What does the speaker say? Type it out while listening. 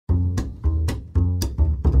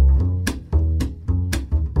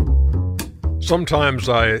Sometimes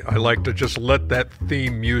I like to just let that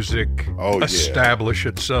theme music establish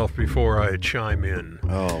itself before I chime in.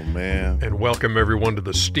 Oh, man. And welcome everyone to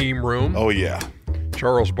the Steam Room. Oh, yeah.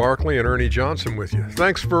 Charles Barkley and Ernie Johnson with you.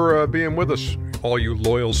 Thanks for being with us, all you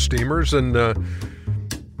loyal Steamers. And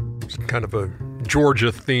it's kind of a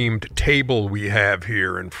Georgia-themed table we have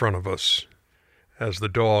here in front of us as the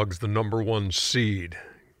Dogs, the number one seed,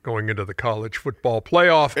 going into the college football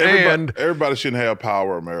playoff. Everybody shouldn't have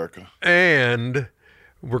power, America. And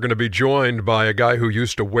we're going to be joined by a guy who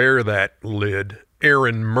used to wear that lid,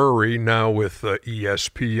 Aaron Murray, now with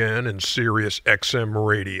ESPN and Sirius XM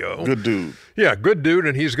Radio. Good dude. Yeah, good dude,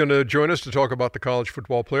 and he's going to join us to talk about the college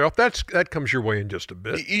football playoff. That comes your way in just a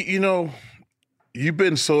bit. You know, you've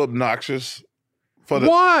been so obnoxious.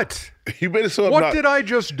 What? You've been so obnoxious. What did I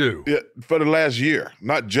just do? Yeah, for the last year,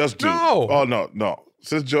 not just do. No. Oh, no.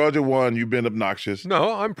 Since Georgia won, you've been obnoxious.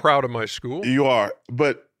 No, I'm proud of my school. You are,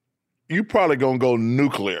 but you probably going to go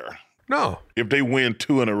nuclear. No. If they win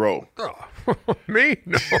 2 in a row. Oh, me?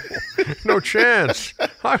 No. No chance.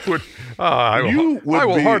 I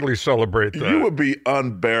will hardly celebrate that. You would be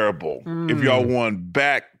unbearable if y'all won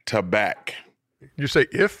back to back. You say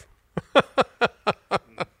if?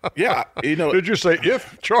 Yeah, you know. Did you say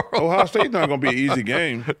if, Charles? Ohio State's not going to be an easy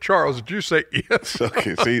game. Charles, did you say if?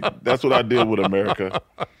 Okay, see, that's what I deal with, America.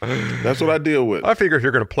 That's what I deal with. I figure if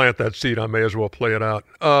you're going to plant that seed, I may as well play it out.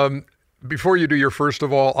 Before you do your first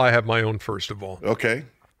of all, I have my own first of all. Okay.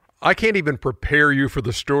 I can't even prepare you for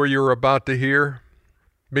the story you're about to hear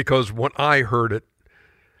because when I heard it,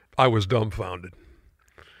 I was dumbfounded.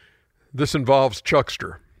 This involves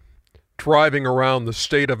Chuckster driving around the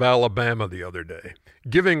state of Alabama the other day,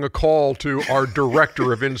 giving a call to our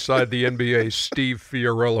director of Inside the NBA, Steve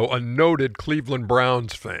Fiorello, a noted Cleveland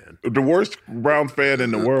Browns fan. The worst Browns fan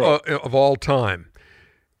in the world. Of all time.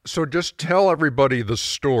 So just tell everybody the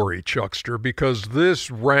story, Chuckster, because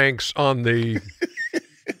this ranks on the,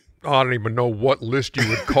 I don't even know what list you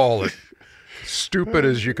would call it, stupid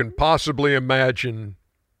as you can possibly imagine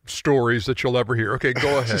stories that you'll ever hear. Okay,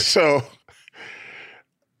 go ahead. So,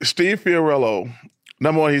 Steve Fiorello,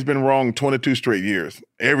 number one, he's been wrong 22 straight years.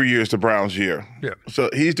 Every year is the Browns' year. Yeah. So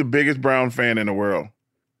he's the biggest Brown fan in the world.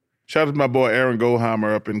 Shout out to my boy Aaron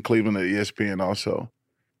Goldheimer up in Cleveland at ESPN also.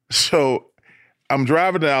 So I'm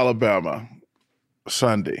driving to Alabama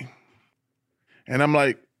Sunday, and I'm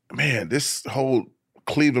like, man, this whole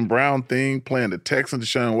Cleveland Brown thing, playing the Texans,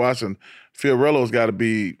 Deshaun Watson, Fiorello's got to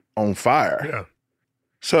be on fire. Yeah.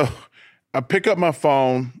 So I pick up my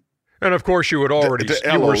phone. And, of course, you had already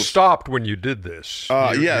you were stopped when you did this.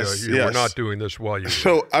 Yes. You were not doing this while you were.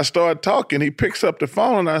 So I started talking. He picks up the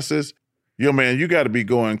phone, and I says, yo, man, you got to be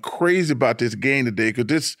going crazy about this game today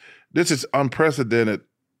because this is unprecedented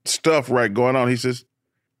stuff going on. He says,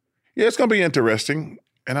 yeah, it's going to be interesting.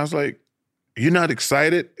 And I was like, you're not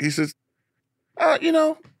excited? He says, I'm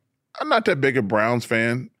not that big a Browns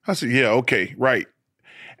fan. I said, yeah, okay, right.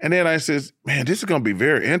 And then I says, man, this is going to be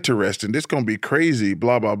very interesting. This is going to be crazy,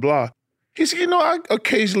 blah, blah, blah. He said, I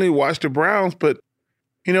occasionally watch the Browns, but,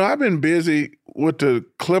 I've been busy with the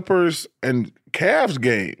Clippers and Cavs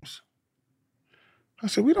games. I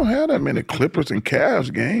said, we don't have that many Clippers and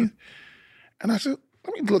Cavs games. And I said,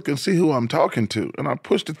 let me look and see who I'm talking to. And I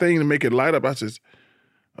pushed the thing to make it light up. I says,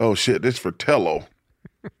 oh, shit, this is Fratello,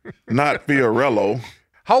 not Fiorello.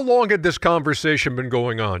 How long had this conversation been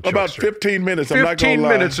going on, Chuckster? About 15 minutes. I'm not going to lie.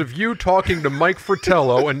 15 minutes of you talking to Mike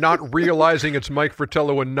Fratello and not realizing it's Mike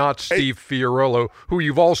Fratello and not Steve Fiorello, who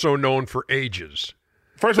you've also known for ages.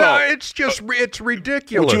 First of all, it's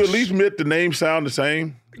ridiculous. Would you at least admit the names sound the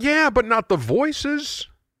same? Yeah, but not the voices.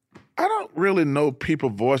 I don't really know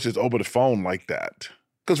people's voices over the phone like that.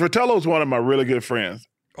 Because Fratello's one of my really good friends.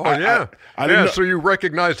 Oh, yeah. So you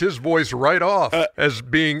recognized his voice right off as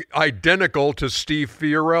being identical to Steve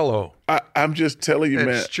Fiorello. I'm just telling you, man.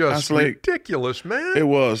 It's just ridiculous, man. It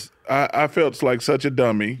was. I felt like such a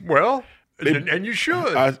dummy. Well, and you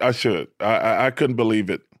should. I should. I couldn't believe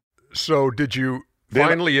it. So did you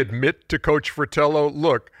finally admit to Coach Fratello,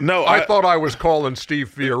 look, no, I thought I was calling Steve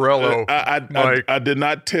Fiorello. I did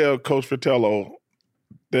not tell Coach Fratello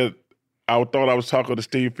that I thought I was talking to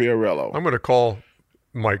Steve Fiorello. I'm going to call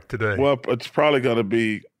Mike today. Well, it's probably going to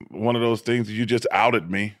be one of those things that you just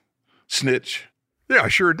outed me. Snitch. Yeah, I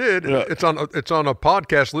sure did. Yeah. It's on a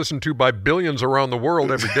podcast listened to by billions around the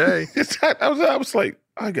world every day. I was like,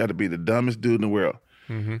 I got to be the dumbest dude in the world.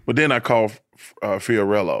 Mm-hmm. But then I called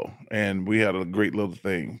Fiorello, and we had a great little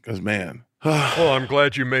thing because, man. Well, I'm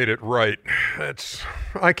glad you made it right.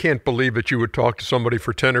 I can't believe that you would talk to somebody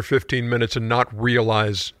for 10 or 15 minutes and not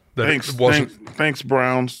realize that it wasn't. Thanks,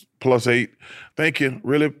 Browns +8. Thank you.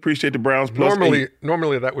 Really appreciate the Browns +8.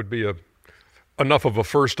 Normally that would be enough of a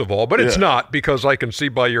first of all, but it's not, because I can see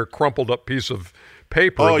by your crumpled up piece of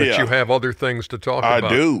paper that you have other things to talk about. I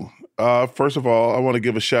do. First of all, I want to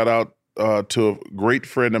give a shout out to a great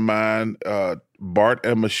friend of mine, Bart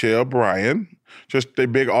and Michelle Bryan. Just they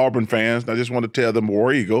big Auburn fans. And I just want to tell them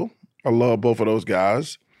War Eagle. I love both of those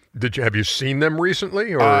guys. Have you seen them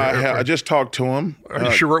recently? Or I just talked to them. Are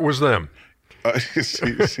you sure it was them?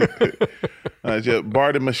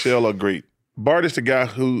 Bart and Michelle are great. Bart is the guy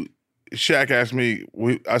who Shaq asked me.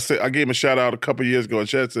 I gave him a shout out a couple years ago, and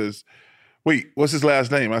Shaq says, "Wait, what's his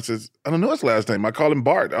last name?" I says, "I don't know his last name. I call him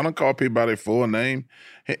Bart. I don't call people by their full name."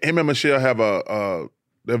 Him and Michelle have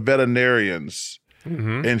they're veterinarians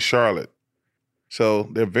in Charlotte, so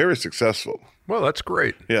they're very successful. Well, that's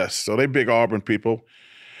great. Yes, so they big Auburn people.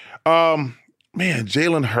 Man,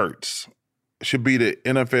 Jalen Hurts should be the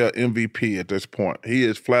NFL MVP at this point. He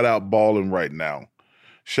is flat out balling right now.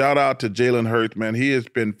 Shout out to Jalen Hurts, man. He has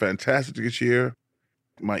been fantastic this year.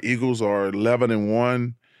 My Eagles are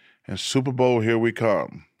 11-1, and Super Bowl, here we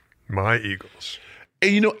come. My Eagles.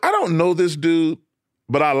 And I don't know this dude,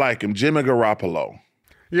 but I like him, Jimmy Garoppolo.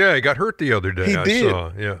 Yeah, he got hurt the other day. He did.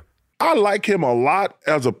 Saw, yeah. I like him a lot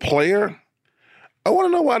as a player. I want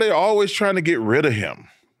to know why they're always trying to get rid of him.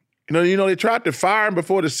 They tried to fire him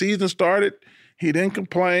before the season started. He didn't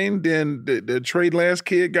complain. Then the Trey Lance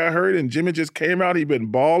kid got hurt, and Jimmy just came out. He's been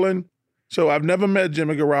balling. So I've never met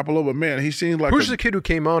Jimmy Garoppolo, but, man, he seems like Who's the kid who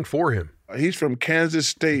came on for him? He's from Kansas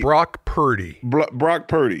State. Brock Purdy. Brock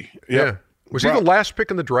Purdy. Yep. Yeah. Was he the last pick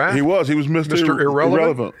in the draft? He was. He was Mr.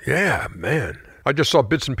 Irrelevant. Yeah, man. I just saw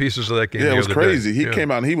bits and pieces of that game the other day. Yeah, it was crazy. He came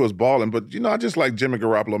out and he was balling. But, I just like Jimmy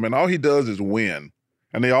Garoppolo, man. All he does is win.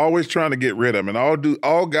 And they always trying to get rid of him. And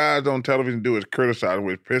all guys on television do is criticize him,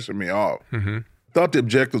 which pissing me off. Mm-hmm. Thought the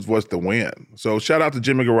objective was to win. So shout out to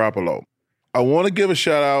Jimmy Garoppolo. I want to give a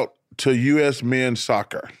shout out to U.S. men's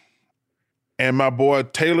soccer. And my boy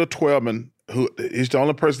Taylor Twelman, who he's the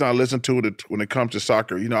only person I listen to when it comes to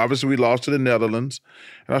soccer. Obviously we lost to the Netherlands.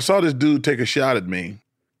 And I saw this dude take a shot at me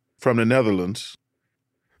from the Netherlands.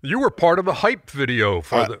 You were part of the hype video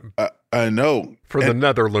for I know. The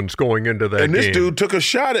Netherlands going into that game. And this dude took a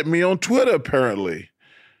shot at me on Twitter, apparently.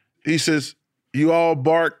 He says, "You all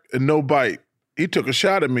bark and no bite." He took a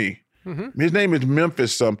shot at me. Mm-hmm. His name is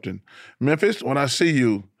Memphis something. Memphis, when I see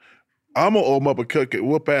you, I'm going to open up a cookie,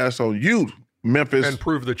 whoop ass on you, Memphis. And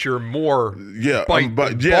prove that you're more Memphis,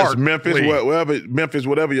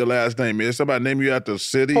 whatever your last name is. Somebody name you after a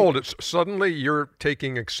city. Hold it. Suddenly you're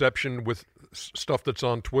taking exception with stuff that's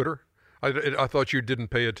on Twitter? I thought you didn't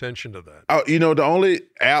pay attention to that. The only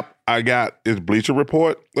app I got is Bleacher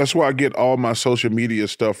Report. That's where I get all my social media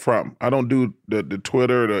stuff from. I don't do the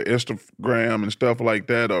Twitter, the Instagram and stuff like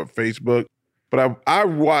that, or Facebook. But I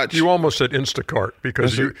watch. You almost said Instacart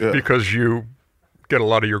because you get a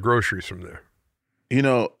lot of your groceries from there.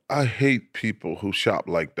 I hate people who shop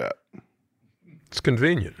like that. It's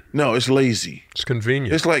convenient. No, it's lazy. It's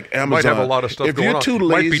convenient. It's like Amazon. You might have a lot of stuff going on. If you're too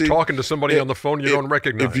lazy, might be talking to somebody on the phone you don't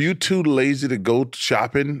recognize. If you're too lazy to go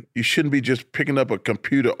shopping, you shouldn't be just picking up a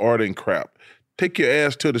computer ordering crap. Take your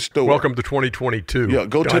ass to the store. Welcome to 2022. Yeah,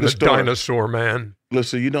 go to the store. Dinosaur man.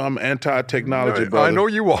 Listen, I'm anti-technology, brother. I know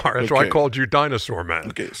you are. That's why I called you Dinosaur man.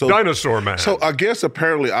 Okay, so Dinosaur man. So I guess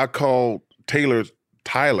apparently I called Tyler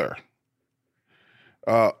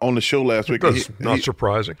on the show last week. That's not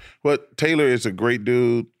surprising. But Taylor is a great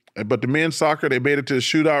dude. But the men's soccer, they made it to the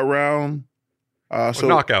shootout round.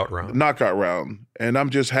 Knockout round. Knockout round. And I'm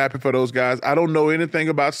just happy for those guys. I don't know anything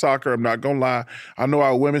about soccer. I'm not going to lie. I know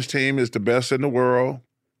our women's team is the best in the world.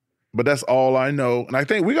 But that's all I know. And I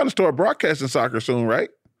think we're going to start broadcasting soccer soon, right?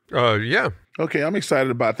 Yeah. Okay, I'm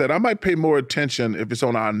excited about that. I might pay more attention if it's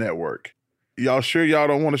on our network. Y'all sure y'all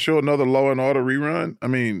don't want to show another Law and Order rerun? I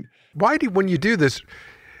mean... when you do this,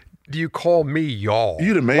 do you call me y'all?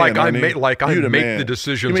 You the man, like I make the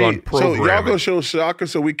decisions on programming. So y'all gonna show soccer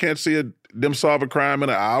so we can't see them solve a crime in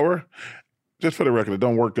an hour? Just for the record, it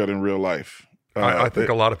don't work that in real life. I think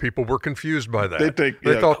a lot of people were confused by that.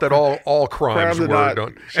 They thought that all crimes were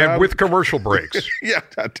done, and with commercial breaks. Yeah,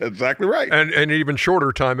 that's exactly right. And even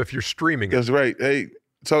shorter time if you're streaming it. That's right. Hey,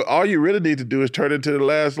 so all you really need to do is turn into the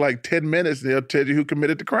last 10 minutes, and they'll tell you who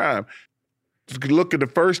committed the crime. Just look at the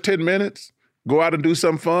first 10 minutes, go out and do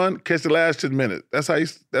something fun, catch the last 10 minutes.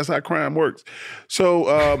 That's how crime works.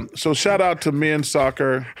 So shout out to men's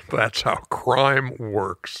soccer. That's how crime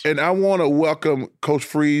works. And I want to welcome Coach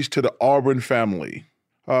Freeze to the Auburn family.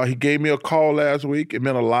 He gave me a call last week. It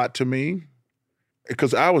meant a lot to me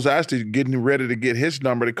because I was actually getting ready to get his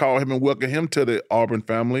number to call him and welcome him to the Auburn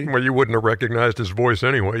family. Well, you wouldn't have recognized his voice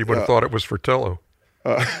anyway. You would have thought it was Fratello.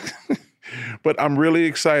 But I'm really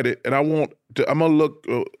excited, and I'm gonna look.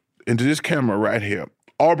 into this camera right here.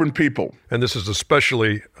 Auburn people. And this is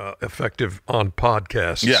especially effective on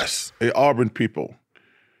podcasts. Yes, Auburn people.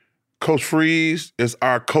 Coach Freeze is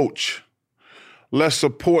our coach. Let's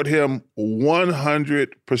support him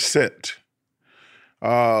 100%.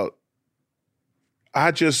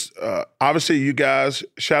 Obviously, you guys,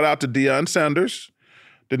 shout out to Deion Sanders,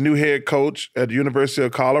 the new head coach at the University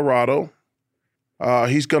of Colorado.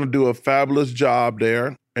 He's going to do a fabulous job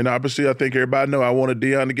there. And obviously, I think everybody know I wanted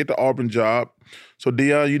Deion to get the Auburn job. So,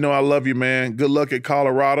 Deion, you know I love you, man. Good luck at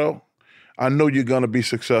Colorado. I know you're going to be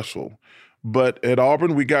successful. But at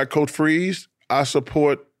Auburn, we got Coach Freeze. I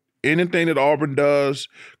support anything that Auburn does.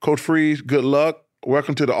 Coach Freeze, good luck.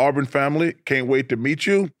 Welcome to the Auburn family. Can't wait to meet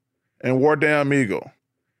you. And War Damn Eagle.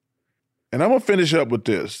 And I'm going to finish up with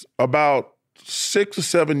this. About 6 or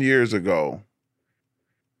 7 years ago,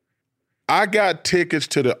 I got tickets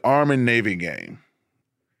to the Army-Navy game.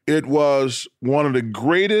 It was one of the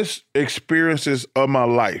greatest experiences of my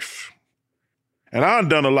life. And I've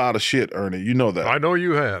done a lot of shit, Ernie. You know that. I know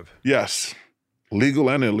you have. Yes. Legal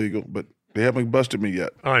and illegal, but they haven't busted me yet.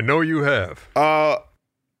 I know you have.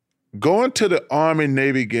 Going to the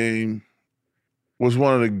Army-Navy game was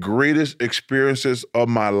one of the greatest experiences of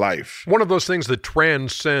my life. One of those things that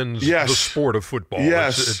transcends the sport of football.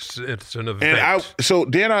 Yes. It's an event. So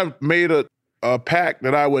then I made a pact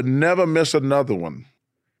that I would never miss another one.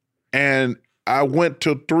 And I went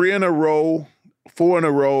to 3 in a row, 4 in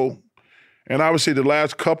a row, and obviously the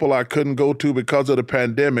last couple I couldn't go to because of the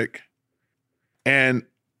pandemic. And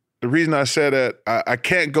the reason I said that, I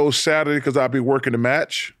can't go Saturday because I'll be working the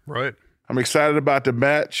match. Right. I'm excited about the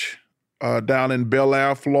match down in Bel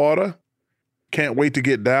Air, Florida. Can't wait to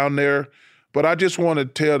get down there. But I just want to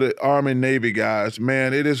tell the Army and Navy guys,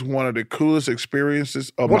 man, it is one of the coolest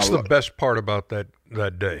experiences of my life. What's the best part about that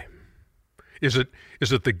day? Is it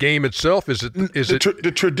the game itself? Is it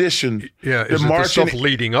the tradition? Yeah. Is it the stuff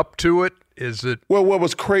leading up to it? Is it? Well, what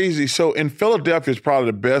was crazy? So in Philadelphia is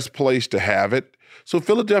probably the best place to have it. So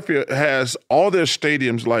Philadelphia has all their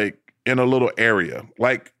stadiums like in a little area,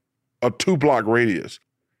 like a 2-block radius.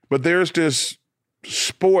 But there's this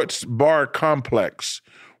sports bar complex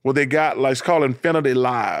where they got, like, it's called Infinity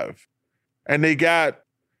Live. And they got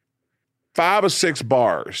 5 or 6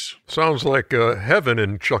 bars. Sounds like heaven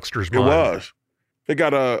in Chuckster's mind. It was. They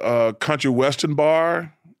got a country western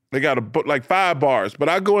bar. They got like 5 bars. But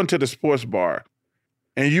I go into the sports bar,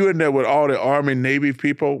 and you in there with all the Army, Navy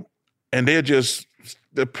people, and they're just,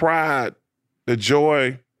 the pride, the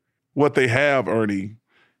joy, what they have, Ernie,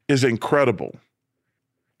 is incredible.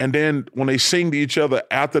 And then when they sing to each other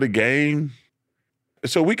after the game,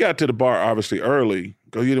 so we got to the bar obviously early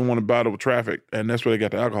because you didn't want to battle with traffic, and that's where they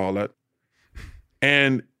got the alcohol at.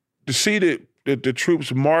 And to see the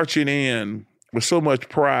troops marching in with so much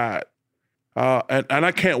pride, and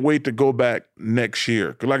I can't wait to go back next year.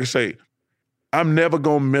 Because like I say, I'm never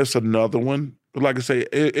going to miss another one. But like I say,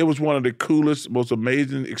 it was one of the coolest, most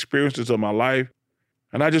amazing experiences of my life.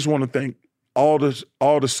 And I just want to thank all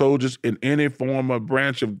the soldiers in any form or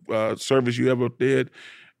branch of service you ever did.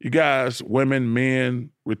 You guys, women,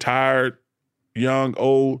 men, retired, young,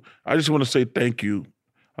 old, I just want to say thank you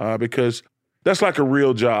because that's like a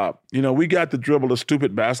real job. You know, we got to dribble a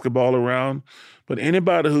stupid basketball around, but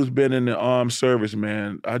anybody who's been in the armed service,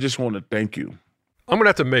 man, I just want to thank you. I'm gonna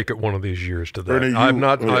have to make it one of these years to that. Ernie,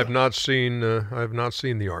 I've not seen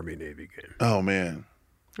the Army Navy game. Oh man,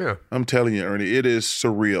 yeah, I'm telling you, Ernie, it is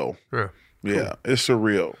surreal. Yeah, yeah, cool. It's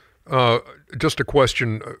surreal. Just a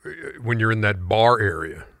question: when you're in that bar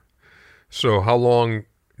area, so how long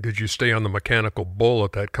did you stay on the Mechanical Bull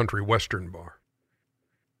at that country western bar?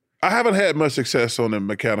 I haven't had much success on the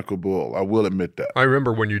Mechanical Bull. I will admit that. I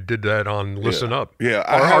remember when you did that on Listen Up. Yeah,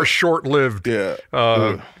 our short-lived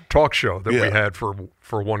talk show that we had for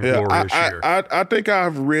one glorious year. I think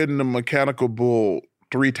I've ridden the Mechanical Bull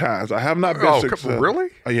 3 times. I have not been successful. Really?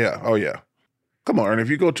 Yeah. Oh, yeah. Come on, Ernie.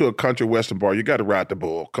 If you go to a country western bar, you got to ride the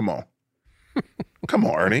bull. Come on. Come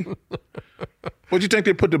on, Ernie. What, you think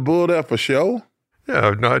they put the bull there for show?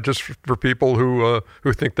 Yeah, not just for people who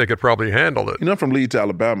think they could probably handle it. You know, I'm from Leeds,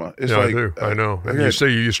 Alabama. It's I do. I know. And you say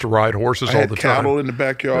you used to ride horses all the time. I had cattle in the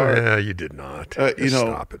backyard. Yeah, you did not.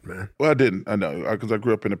 Stop it, man. Well, I didn't. I know, because I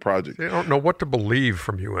grew up in the project. I don't know what to believe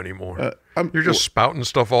from you anymore. You're just spouting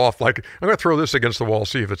stuff off. Like, I'm going to throw this against the wall,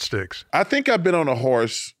 see if it sticks. I think I've been on a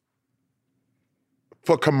horse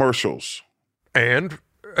for commercials. And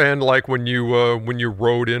like when you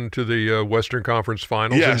rode into the Western Conference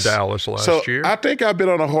Finals in Dallas last year. I think I've been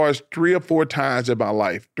on a horse 3 or 4 times in my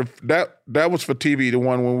life. That was for TV, the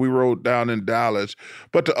one when we rode down in Dallas.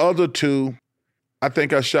 But the other 2, I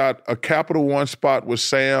think I shot a Capital One spot with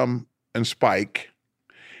Sam and Spike.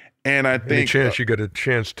 And I Any think chance you get a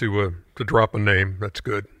chance to drop a name, that's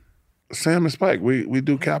good. Sam and Spike, we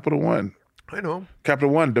do Capital One. I know. Capital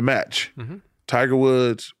One, the match. Mm-hmm. Tiger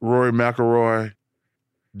Woods, Rory McIlroy,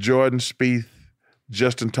 Jordan Spieth,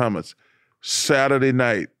 Justin Thomas. Saturday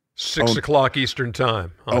night. 6 o'clock Eastern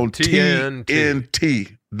Time on TNT.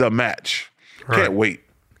 TNT, the match. Can't wait.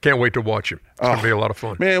 Can't wait to watch it. It's going to be a lot of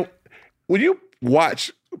fun. Man, when you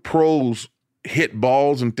watch pros hit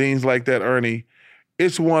balls and things like that, Ernie,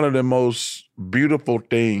 it's one of the most beautiful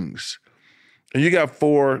things. And you got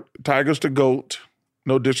 4, Tiger's the GOAT.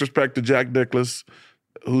 No disrespect to Jack Nicklaus,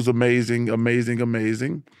 who's amazing.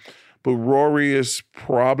 But Rory is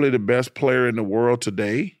probably the best player in the world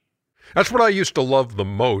today. That's what I used to love the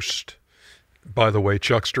most, by the way,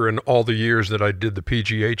 Chuckster, in all the years that I did the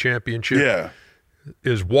PGA Championship. Yeah.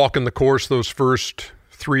 Is walking the course those first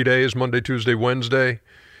 3 days, Monday, Tuesday, Wednesday,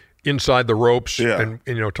 inside the ropes, and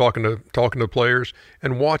talking to players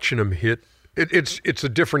and watching them hit. It's a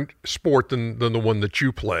different sport than the one that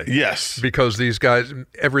you play. Yes, because these guys,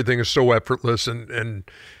 everything is so effortless, and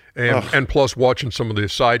plus watching some of the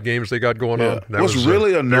side games they got going on. That was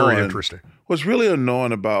really annoying. Very interesting. What's really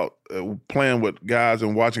annoying about playing with guys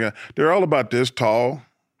and watching guys, they're all about this tall.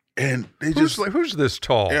 And they who's this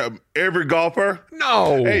tall? Every golfer?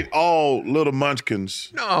 No. They all little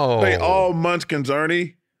munchkins. No. They all munchkins,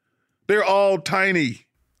 Ernie. They're all tiny.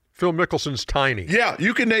 Phil Mickelson's tiny. Yeah,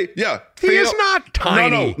 you can name. Yeah, he is not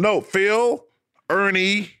tiny. No. Phil,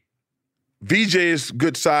 Ernie, VJ is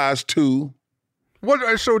good size too.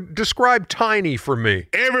 What? So describe tiny for me.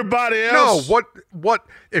 Everybody else. No. What?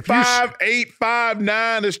 If 5'8",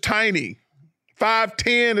 5'9" is tiny.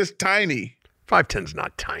 5'10" is tiny. 5'10's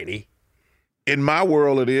not tiny. In my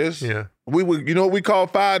world, it is. Yeah. We would, you know what we call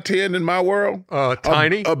 5'10" in my world?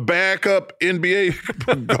 Tiny? A backup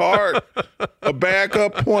NBA guard. A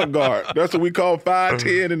backup point guard. That's what we call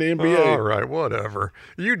 5'10" in the NBA. All right, whatever.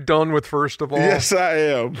 You done with first of all? Yes, I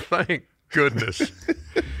am. Thank goodness.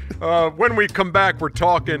 When we come back, we're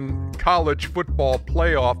talking college football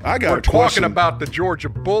playoff. We're talking about the Georgia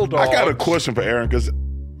Bulldogs. I got a question for Aaron because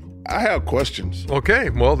I have questions.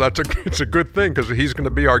 Okay, well, it's a good thing because he's going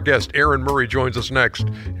to be our guest. Aaron Murray joins us next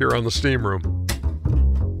here on the Steam Room.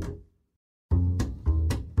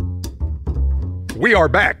 We are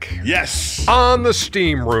back. Yes. On the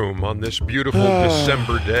Steam Room on this beautiful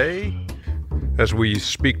December day as we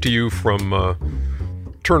speak to you from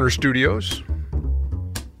Turner Studios.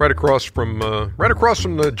 Right across from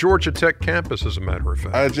the Georgia Tech campus, as a matter of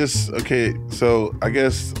fact. So I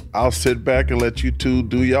guess I'll sit back and let you two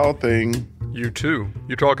do y'all thing. You too.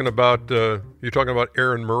 You're talking about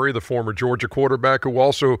Aaron Murray, the former Georgia quarterback, who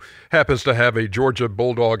also happens to have a Georgia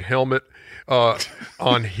Bulldog helmet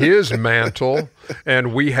on his mantle,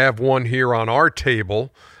 and we have one here on our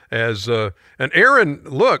table. And Aaron,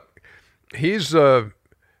 look, he's a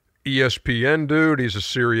ESPN dude. He's a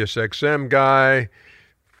Sirius XM guy.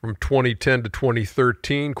 From 2010 to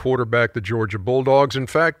 2013, quarterback the Georgia Bulldogs. In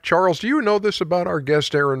fact, Charles, do you know this about our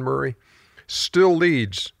guest Aaron Murray? Still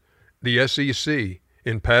leads the SEC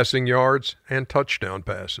in passing yards and touchdown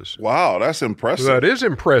passes. Wow, that's impressive. That is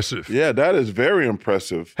impressive. Yeah, that is very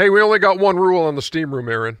impressive. Hey, we only got one rule on the Steam Room,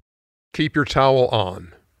 Aaron. Keep your towel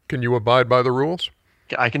on. Can you abide by the rules?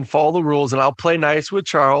 I can follow the rules, and I'll play nice with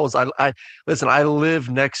Charles. Listen, I live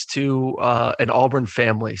next to an Auburn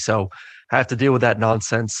family, so I have to deal with that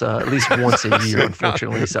nonsense at least once a year,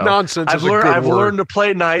 unfortunately. So nonsense I've learned to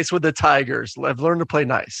play nice with the Tigers. I've learned to play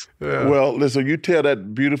nice. Yeah. Well, listen, you tell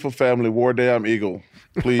that beautiful family, War Damn Eagle,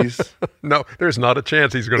 please. No, there's not a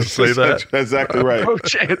chance he's going to say that. That's exactly right. No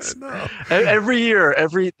chance. No. Every year,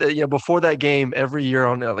 before that game, every year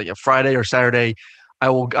on like a Friday or Saturday, I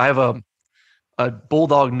have a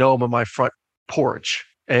Bulldog gnome on my front porch.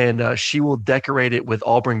 And she will decorate it with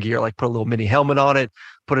Auburn gear, like put a little mini helmet on it,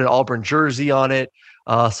 put an Auburn jersey on it.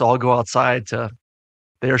 So I'll go outside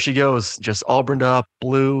there she goes, just Auburned up,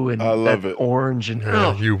 blue and I love it. Orange. And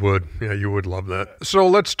you would. Yeah, you would love that. So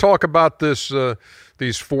let's talk about these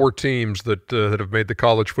 4 teams that have made the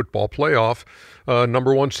college football playoff.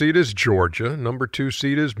 Number 1 seed is Georgia. Number 2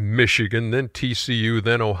 seed is Michigan, then TCU,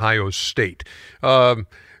 then Ohio State.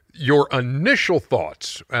 Your initial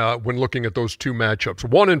thoughts when looking at those 2 matchups,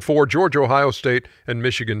 1 and 4, Georgia, Ohio State, and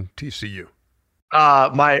Michigan, TCU.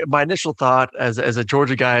 My initial thought as a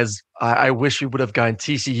Georgia guy is I wish we would have gone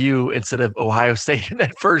TCU instead of Ohio State in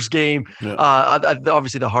that first game. Yeah.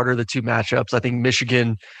 Obviously, the harder of the 2 matchups. I think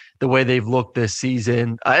Michigan, the way they've looked this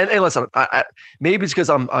season, and listen, maybe it's because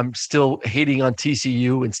I'm still hating on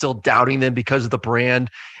TCU and still doubting them because of the brand,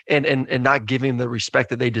 and not giving them the respect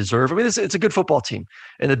that they deserve. I mean, it's a good football team.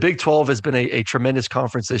 And the Big 12 has been a tremendous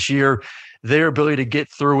conference this year. Their ability to get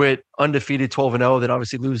through it undefeated 12-0, then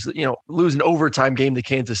obviously lose an overtime game to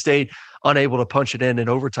Kansas State, unable to punch it in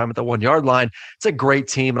overtime at the 1 yard line. It's a great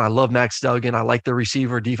team, and I love Max Duggan. I like the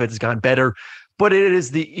receiver. Defense has gotten better, but it is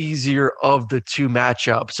the easier of the two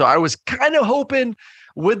matchups. So I was kind of hoping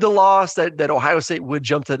with the loss that Ohio State would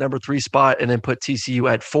jump to the number 3 spot and then put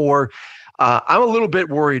TCU at 4. I'm a little bit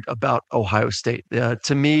worried about Ohio State.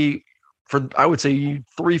 To me, for I would say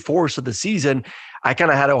 3/4 of the season, I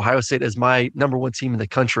kind of had Ohio State as my number 1 team in the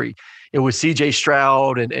country. It was C.J.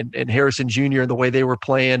 Stroud and Harrison Jr. and the way they were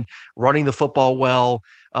playing, running the football well.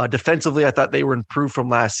 Defensively, I thought they were improved from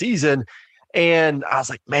last season. And I was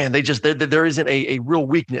like, man, there isn't a real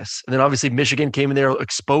weakness. And then obviously Michigan came in there,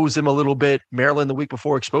 exposed them a little bit. Maryland the week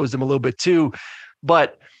before exposed them a little bit too.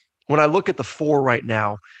 But when I look at the 4 right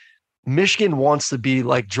now, Michigan wants to be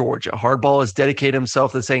like Georgia. Hardball has dedicated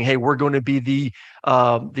himself to saying, hey, we're going to be the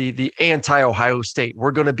anti-Ohio State.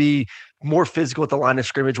 We're going to be more physical at the line of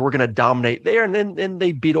scrimmage. We're going to dominate there. And then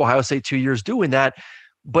they beat Ohio State 2 years doing that.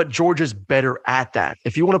 But Georgia's better at that.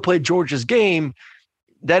 If you want to play Georgia's game,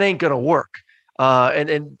 that ain't going to work.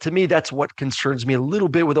 And to me, that's what concerns me a little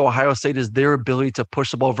bit with Ohio State is their ability to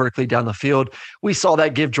push the ball vertically down the field. We saw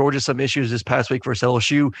that give Georgia some issues this past week versus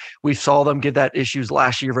LSU. We saw them give that issues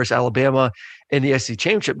last year versus Alabama in the SEC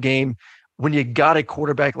championship game. When you got a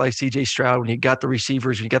quarterback like C.J. Stroud, when you got the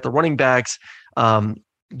receivers, when you got the running backs,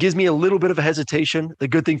 gives me a little bit of a hesitation. The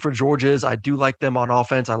good thing for Georgia is I do like them on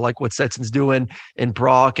offense. I like what Stetson's doing and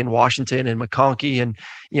Brock and Washington and McConkey and,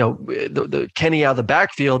 the Kenny out of the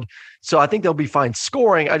backfield. So I think they'll be fine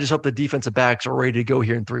scoring. I just hope the defensive backs are ready to go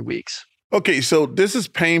here in 3 weeks. Okay, so this is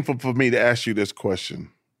painful for me to ask you this question.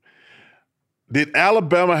 Did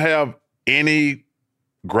Alabama have any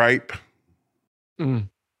gripe?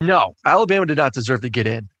 No, Alabama did not deserve to get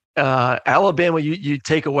in. Alabama, you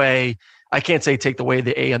take away, I can't say take away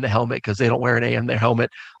the A on the helmet because they don't wear an A on their helmet,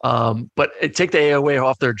 but take the A away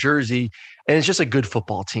off their jersey, and it's just a good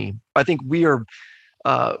football team. I think we are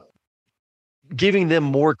giving them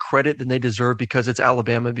more credit than they deserve because it's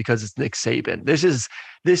Alabama, because it's Nick Saban. This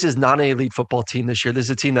is not an elite football team this year. This is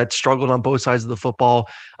a team that struggled on both sides of the football.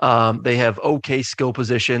 They have okay skill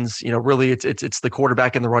positions. Really, it's the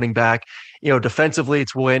quarterback and the running back. Defensively,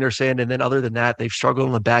 it's Will Anderson, and then other than that, they've struggled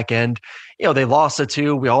on the back end. They lost to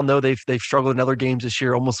 2. We all know they've struggled in other games this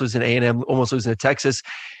year, almost losing to A&M, almost losing to Texas.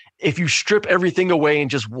 If you strip everything away and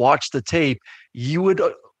just watch the tape, you would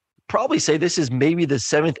probably say this is maybe the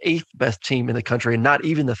 7th, 8th best team in the country and not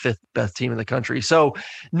even the 5th best team in the country. So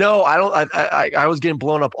no, I don't, I was getting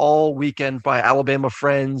blown up all weekend by Alabama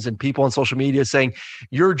friends and people on social media saying,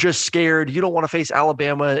 you're just scared. You don't want to face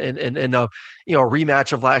Alabama in a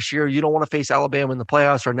rematch of last year. You don't want to face Alabama in the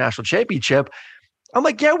playoffs or a national championship. I'm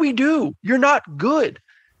like, yeah, we do. You're not good.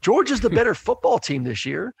 Georgia's the better football team this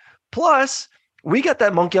year. Plus, we got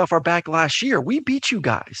that monkey off our back last year. We beat you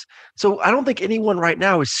guys. So I don't think anyone right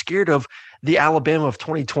now is scared of the Alabama of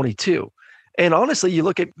 2022. And honestly, you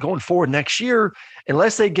look at going forward next year,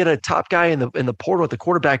 unless they get a top guy in the portal at the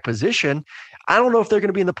quarterback position, I don't know if they're going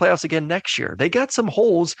to be in the playoffs again next year. They got some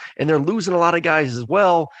holes and they're losing a lot of guys as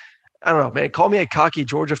well. I don't know, man. Call me a cocky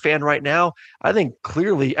Georgia fan right now. I think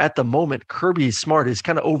clearly at the moment, Kirby Smart is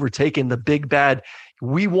kind of overtaken the big bad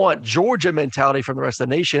we want Georgia mentality from the rest of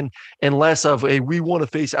the nation and less of a we want to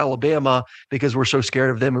face Alabama because we're so scared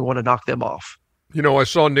of them. We want to knock them off. I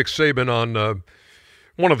saw Nick Saban on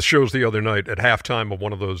one of the shows the other night at halftime of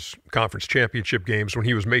one of those conference championship games when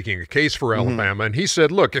he was making a case for Alabama. And he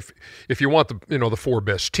said, look, if you want the 4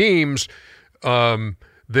 best teams,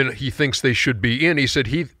 then he thinks they should be in. He said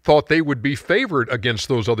he thought they would be favored against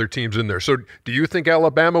those other teams in there. So do you think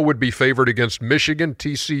Alabama would be favored against Michigan,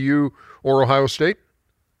 TCU, or Ohio State?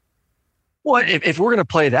 Well, if we're going to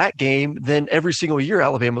play that game, then every single year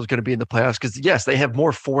Alabama is going to be in the playoffs because, yes, they have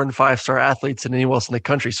more 4- and 5-star athletes than anyone else in the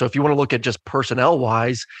country. So if you want to look at just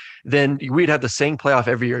personnel-wise, then we'd have the same playoff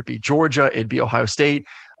every year. It'd be Georgia, it'd be Ohio State,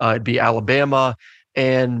 it'd be Alabama,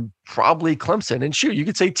 and probably Clemson. And shoot, you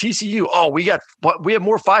could say TCU. Oh, we have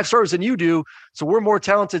more 5-stars than you do, so we're more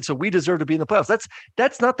talented, so we deserve to be in the playoffs.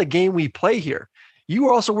 That's not the game we play here. You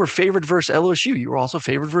also were favored versus LSU. You were also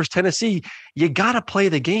favored versus Tennessee. You got to play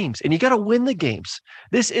the games, and you got to win the games.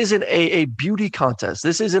 This isn't a beauty contest.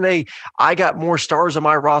 This isn't I got more stars on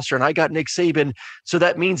my roster, and I got Nick Saban, so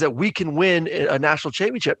that means that we can win a national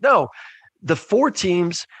championship. No, the 4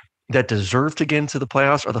 teams that deserve to get into the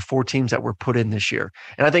playoffs are the 4 teams that were put in this year.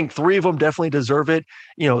 And I think 3 of them definitely deserve it.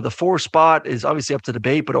 The 4 spot is obviously up to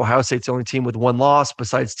debate, but Ohio State's the only team with 1 loss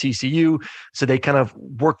besides TCU. So they kind of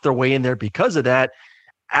worked their way in there because of that.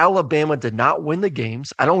 Alabama did not win the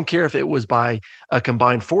games. I don't care if it was by a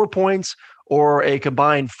combined 4 points or a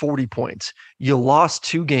combined 40 points. You lost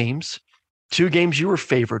 2 games you were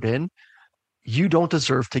favored in. You don't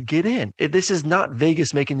deserve to get in. This is not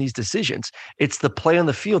Vegas making these decisions. It's the play on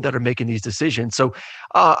the field that are making these decisions. So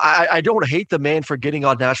I don't hate the man for getting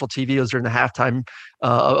on national TV during the halftime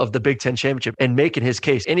of the Big Ten championship and making his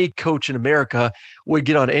case. Any coach in America would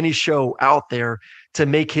get on any show out there to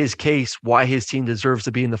make his case why his team deserves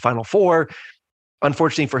to be in the Final Four.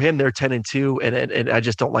 Unfortunately for him, they're 10-2, and I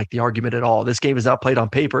just don't like the argument at all. This game is not played on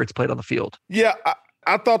paper; it's played on the field. Yeah,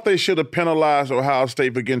 I thought they should have penalized Ohio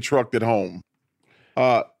State for getting trucked at home.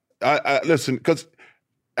 Listen, because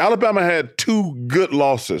Alabama had 2 good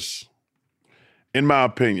losses, in my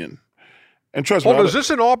opinion. And trust me. Is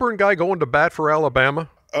this an Auburn guy going to bat for Alabama?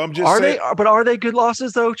 I'm just saying. Are they good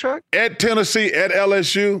losses though, Chuck? At Tennessee, at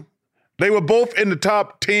LSU, they were both in the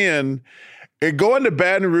top 10. And going to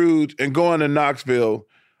Baton Rouge and going to Knoxville,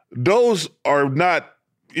 those are not,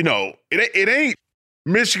 it ain't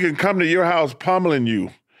Michigan coming to your house pummeling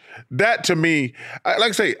you. That to me, like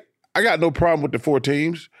I say, I got no problem with the 4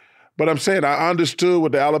 teams, but I'm saying I understood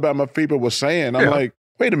what the Alabama people was saying. I'm like,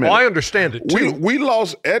 wait a minute. Well, I understand it too. We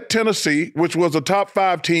lost at Tennessee, which was a top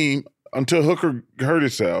 5 team until Hooker hurt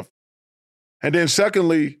himself. And then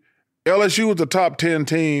secondly, LSU was a top 10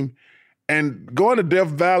 team. And going to Death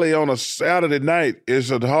Valley on a Saturday night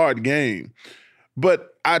is a hard game.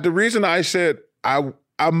 But the reason I said I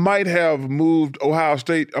might have moved Ohio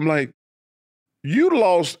State, I'm like, you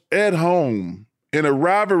lost at home in a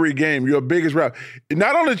rivalry game, your biggest rival.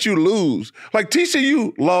 Not only did you lose, like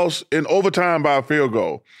TCU lost in overtime by a field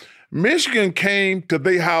goal. Michigan came to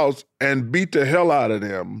their house and beat the hell out of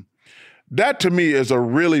them. That to me is a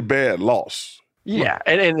really bad loss. Yeah,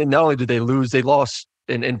 and not only did they lose, they lost.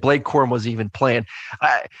 And Blake Corum was even playing.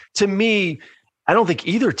 To me, I don't think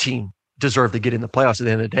either team deserved to get in the playoffs at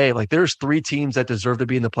the end of the day. Like there's 3 teams that deserve to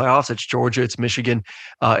be in the playoffs. It's Georgia, it's Michigan,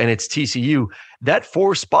 and it's TCU. That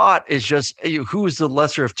 4 spot is just who is the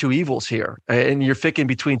lesser of 2 evils here? And you're picking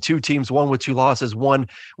between 2 teams, one with 2 losses, one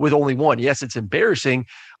with only 1. Yes, it's embarrassing,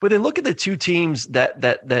 but then look at the 2 teams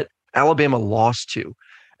that Alabama lost to.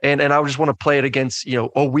 And I just want to play it against,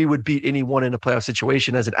 we would beat anyone in a playoff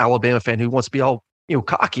situation as an Alabama fan who wants to be all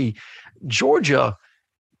cocky. Georgia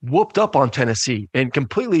whooped up on Tennessee and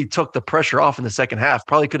completely took the pressure off in the second half.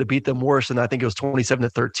 Probably could have beat them worse, and I think it was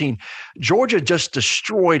 27-13. Georgia just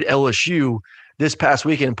destroyed LSU this past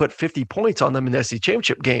weekend and put 50 points on them in the SEC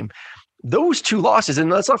championship game. Those 2 losses, and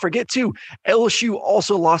let's not forget too, LSU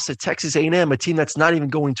also lost to Texas A&M, a team that's not even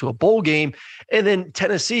going to a bowl game. And then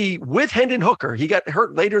Tennessee with Hendon Hooker, he got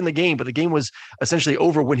hurt later in the game, but the game was essentially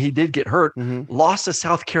over when he did get hurt, lost to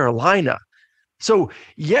South Carolina. So,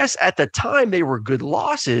 yes, at the time they were good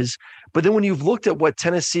losses, but then when you've looked at what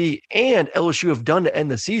Tennessee and LSU have done to end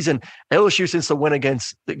the season, LSU since the win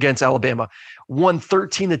against Alabama won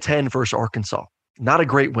 13-10 versus Arkansas. Not a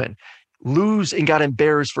great win. Lose and got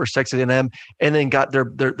embarrassed versus Texas A&M, and then got their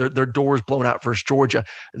doors blown out versus Georgia.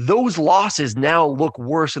 Those losses now look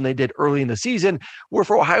worse than they did early in the season. Where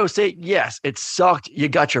for Ohio State, yes, it sucked. You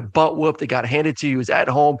got your butt whooped. It got handed to you. It was at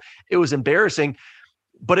home. It was embarrassing.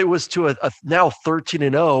 But it was to a now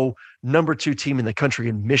 13-0 number 2 team in the country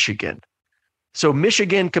in Michigan. So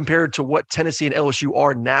Michigan compared to what Tennessee and LSU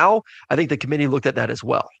are now, I think the committee looked at that as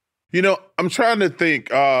well. I'm trying to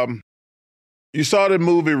think. You saw the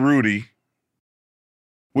movie Rudy,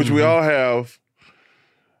 which we all have.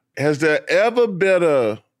 Has there ever been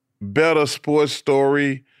a better sports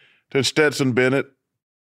story than Stetson Bennett?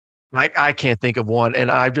 I can't think of one, and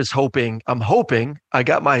I'm hoping I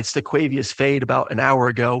got my Staquavius fade about an hour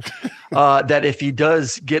ago, that if he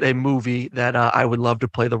does get a movie that I would love to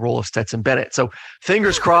play the role of Stetson Bennett. So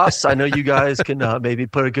fingers crossed. I know you guys can maybe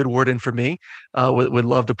put a good word in for me. Would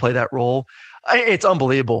love to play that role. It's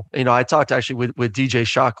unbelievable. I talked actually with DJ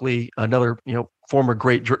Shockley, another, former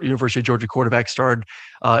great University of Georgia quarterback, started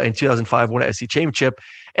in 2005, won an SEC championship.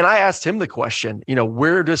 And I asked him the question,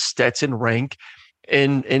 where does Stetson rank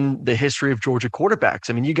in the history of Georgia quarterbacks?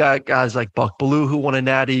 I mean, you got guys like Buck Bellew who won a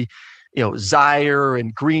natty, Zaire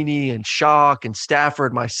and Greeny and Schock and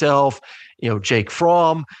Stafford, myself, Jake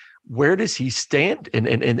Fromm. Where does he stand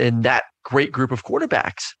in that great group of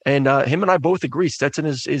quarterbacks? And him and I both agree Stetson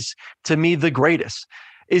is to me the greatest.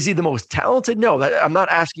 Is he the most talented? No, I'm not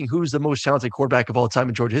asking who's the most talented quarterback of all time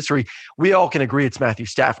in Georgia history. We all can agree it's Matthew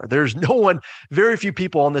Stafford. There's very few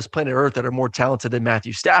people on this planet Earth that are more talented than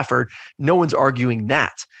Matthew Stafford. No one's arguing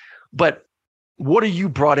that. But what are you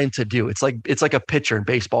brought in to do? It's like a pitcher in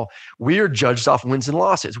baseball. We are judged off wins and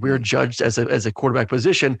losses. We are judged as a quarterback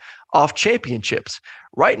position off championships.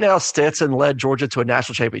 Right now, Stetson led Georgia to a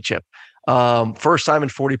national championship. First time in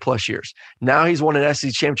 40 plus years. Now he's won an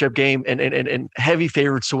SEC championship game and heavy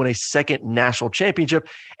favorites to win a second national championship.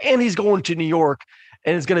 And he's going to New York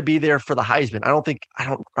and is going to be there for the Heisman.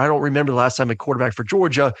 I don't remember the last time a quarterback for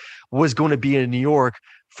Georgia was going to be in New York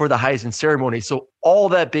for the Heisman ceremony. So all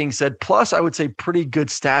that being said, plus I would say pretty good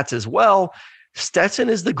stats as well. Stetson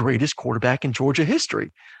is the greatest quarterback in Georgia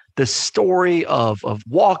history. The story of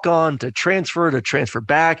walk-on to transfer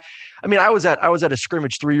back. I mean, I was at a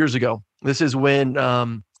scrimmage 3 years ago. This is when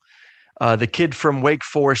the kid from Wake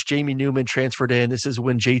Forest, Jamie Newman, transferred in. This is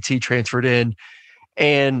when JT transferred in.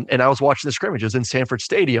 And I was watching the scrimmage. It was in Sanford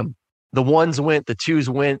Stadium. The ones went, the twos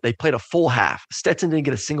went. They played a full half. Stetson didn't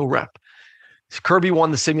get a single rep. Kirby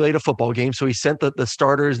won the simulated football game, so he sent the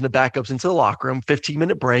starters and the backups into the locker room,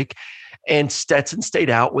 15-minute break, and Stetson stayed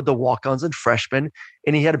out with the walk-ons and freshmen,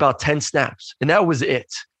 and he had about 10 snaps, and that was it.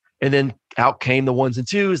 And then out came the ones and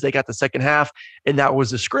twos. They got the second half, and that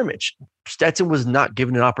was the scrimmage. Stetson was not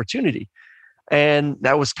given an opportunity, and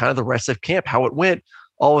that was kind of the rest of camp, how it went.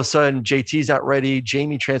 All of a sudden, JT's not ready.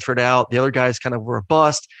 Jamie transferred out. The other guys kind of were a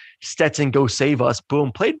bust. Stetson, go save us.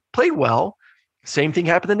 Boom, played well. Same thing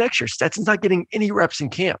happened the next year. Stetson's not getting any reps in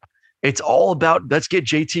camp. It's all about, let's get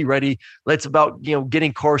JT ready. Let's about,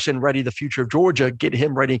 getting Carson ready, the future of Georgia, get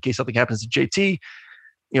him ready in case something happens to JT.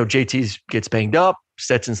 JT gets banged up.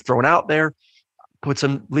 Stetson's thrown out there,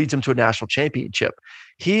 leads him to a national championship.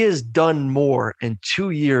 He has done more in 2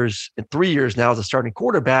 years and 3 years now as a starting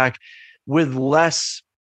quarterback with less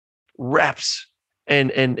reps and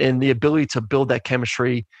the ability to build that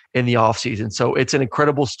chemistry in the offseason. So it's an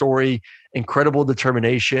incredible story, incredible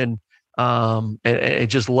determination. And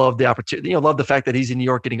just love the opportunity, love the fact that he's in New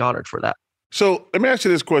York getting honored for that. So let me ask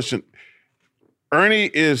you this question. Ernie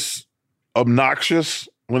is obnoxious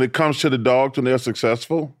when it comes to the Dogs when they're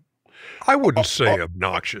successful? I wouldn't say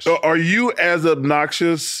obnoxious. Are you as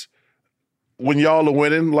obnoxious when y'all are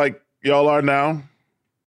winning like y'all are now?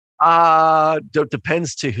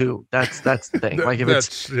 Depends to who. That's the thing. Like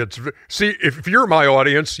if you're my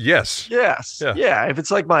audience, yes. Yes. Yeah. If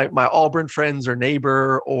it's like my Auburn friends or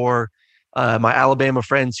neighbor or my Alabama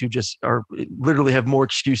friends who just are literally have more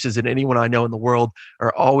excuses than anyone I know in the world,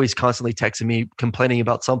 are always constantly texting me, complaining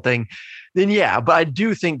about something, then yeah. But I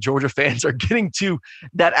do think Georgia fans are getting to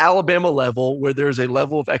that Alabama level where there's a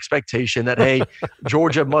level of expectation that, hey,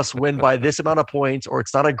 Georgia must win by this amount of points or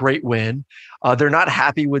it's not a great win. They're not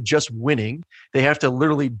happy with just winning. They have to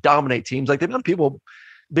literally dominate teams. Like, they've got people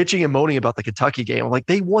bitching and moaning about the Kentucky game. I'm like,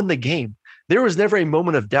 they won the game. There was never a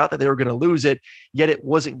moment of doubt that they were going to lose it, yet it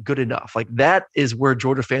wasn't good enough. Like, that is where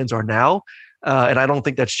Georgia fans are now. And I don't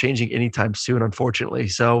think that's changing anytime soon, unfortunately.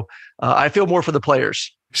 So I feel more for the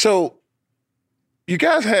players. So you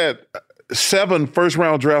guys had 7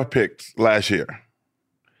 first-round draft picks last year.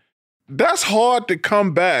 That's hard to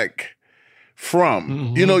come back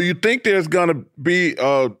from. Mm-hmm. You think there's going to be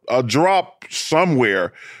a drop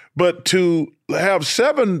somewhere, but to have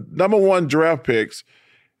 7 number 1 draft picks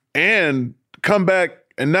and come back,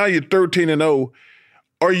 and now you're 13-0.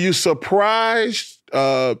 Are you surprised?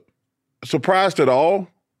 Surprised at all?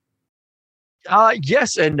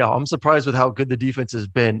 Yes and no. I'm surprised with how good the defense has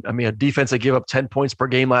been. I mean, a defense that gave up 10 points per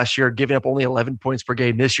game last year, giving up only 11 points per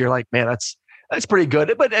game this year. Like, man, that's pretty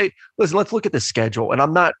good. But hey, listen, let's look at the schedule. And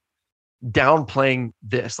I'm not downplaying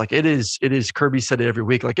this. Like, it is. Kirby said it every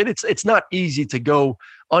week. Like, it's not easy to go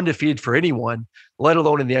undefeated for anyone, let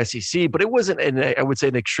alone in the SEC. But it wasn't, I would say,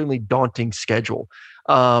 an extremely daunting schedule.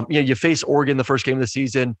 You face Oregon the first game of the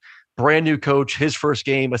season. Brand new coach, his first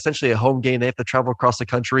game, essentially a home game. They have to travel across the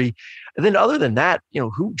country. And then other than that,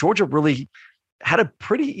 Georgia really had a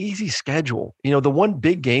pretty easy schedule. The one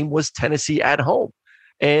big game was Tennessee at home.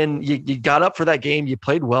 And you got up for that game. You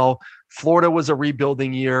played well. Florida was a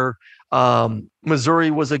rebuilding year. Missouri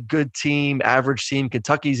was a good team, average team.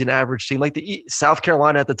 Kentucky's an average team. Like, South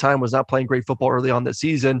Carolina at the time was not playing great football early on this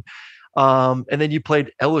season. And then you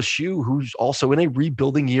played LSU, who's also in a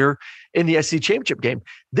rebuilding year, in the SEC championship game.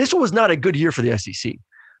 This was not a good year for the SEC.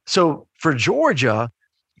 So for Georgia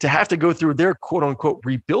to have to go through their quote unquote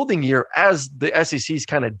rebuilding year as the SEC's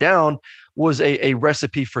kind of down was a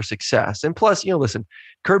recipe for success. And plus, listen,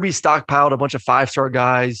 Kirby stockpiled a bunch of 5-star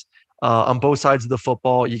guys on both sides of the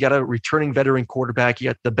football. You got a returning veteran quarterback. You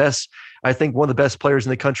got the best, I think, one of the best players in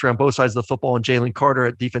the country on both sides of the football, and Jalen Carter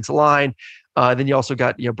at defensive line. Then you also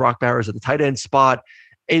got Brock Bowers at the tight end spot.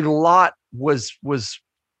 A lot was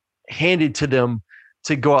handed to them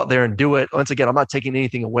to go out there and do it. Once again, I'm not taking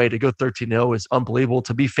anything away. To go 13-0 is unbelievable.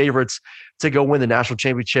 To be favorites to go win the national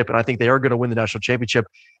championship, and I think they are going to win the national championship,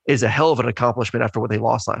 is a hell of an accomplishment after what they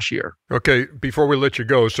lost last year. Okay, before we let you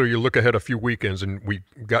go, so you look ahead a few weekends, and we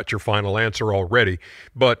got your final answer already.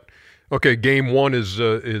 But, okay, game one is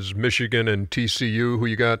Michigan and TCU. Who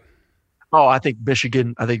you got? Oh, I think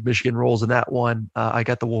Michigan rolls in that one. I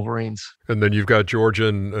got the Wolverines. And then you've got Georgia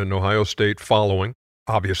and Ohio State following,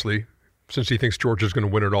 obviously. Since he thinks Georgia's going to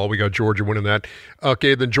win it all, we got Georgia winning that.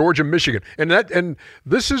 Okay, then Georgia, Michigan, and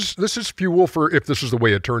this is fuel for, if this is the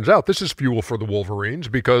way it turns out, this is fuel for the Wolverines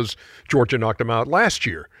because Georgia knocked them out last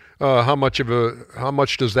year. How much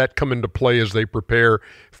does that come into play as they prepare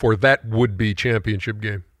for that would-be championship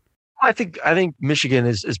game? I think Michigan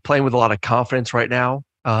is playing with a lot of confidence right now,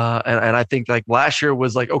 and I think like last year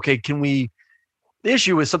was like, okay, can we? The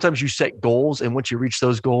issue is sometimes you set goals, and once you reach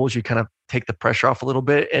those goals, you kind of take the pressure off a little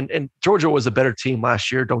bit. And Georgia was a better team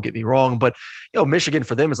last year. Don't get me wrong, but Michigan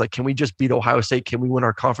for them is like, can we just beat Ohio State? Can we win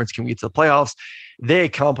our conference? Can we get to the playoffs? They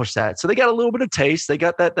accomplished that, so they got a little bit of taste. They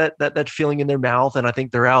got that feeling in their mouth, and I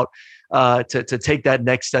think they're out to take that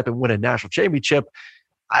next step and win a national championship.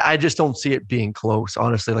 I just don't see it being close,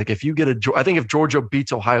 honestly. Like if you get I think if Georgia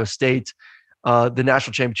beats Ohio State, the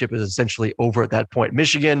national championship is essentially over at that point.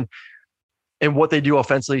 Michigan. And what they do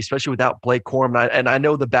offensively, especially without Blake Corum. And I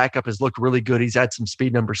know the backup has looked really good. He's had some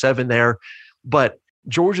speed, number 7 there. But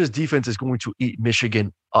Georgia's defense is going to eat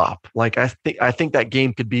Michigan up. Like I think that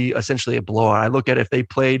game could be essentially a blowout. I look at if they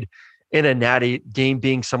played in a natty game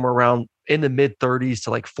being somewhere around in the mid-30s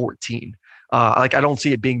to like 14. I don't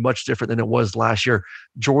see it being much different than it was last year.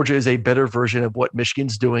 Georgia is a better version of what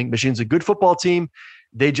Michigan's doing. Michigan's a good football team.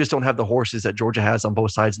 They just don't have the horses that Georgia has on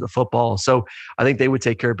both sides of the football. So I think they would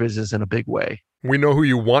take care of business in a big way. We know who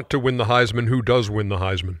you want to win the Heisman. Who does win the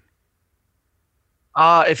Heisman?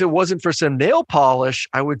 If it wasn't for some nail polish,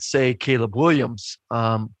 I would say Caleb Williams.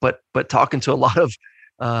 But talking to a lot of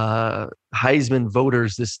Heisman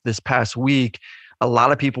voters this past week, a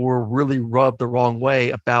lot of people were really rubbed the wrong way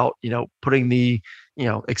about putting the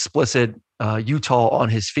explicit Utah on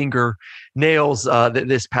his finger nails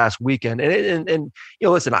this past weekend. And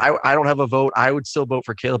listen, I don't have a vote. I would still vote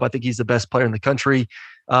for Caleb. I think he's the best player in the country.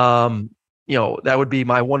 That would be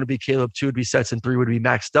my 1 would be Caleb, 2 would be Stetson, 3 would be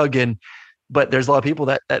Max Duggan. But there's a lot of people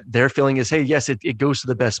that their feeling is, hey, yes, it goes to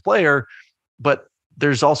the best player, but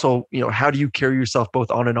there's also, how do you carry yourself both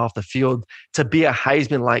on and off the field? To be a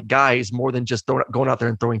Heisman-like guy is more than just going out there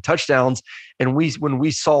and throwing touchdowns. And when we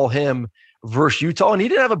saw him versus Utah, and he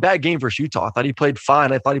didn't have a bad game versus Utah. I thought he played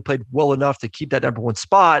fine. I thought he played well enough to keep that number 1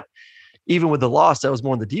 spot. Even with the loss, that was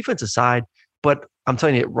more on the defensive side. But I'm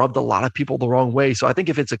telling you, it rubbed a lot of people the wrong way. So I think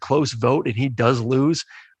if it's a close vote and he does lose,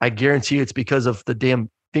 I guarantee it's because of the damn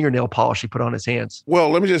fingernail polish he put on his hands. Well,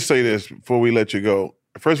 let me just say this before we let you go.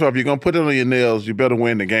 First of all, if you're going to put it on your nails, you better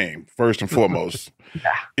win the game, first and foremost.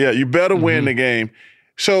 Yeah, you better win the game.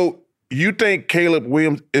 So you think Caleb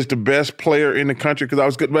Williams is the best player in the country? Because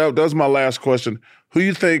that was my last question. Who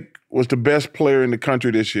you think was the best player in the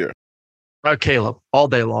country this year? Caleb, all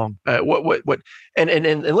day long. What?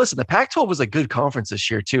 And listen, the Pac-12 was a good conference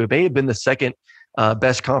this year too. It may have been the second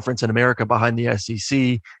best conference in America behind the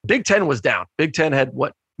SEC. Big Ten was down. Big Ten had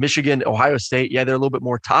Michigan, Ohio State. Yeah, they're a little bit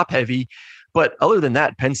more top heavy. But other than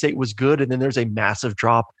that, Penn State was good. And then there's a massive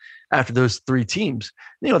drop after those 3 teams.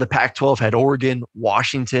 The Pac-12 had Oregon,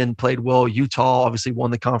 Washington played well. Utah obviously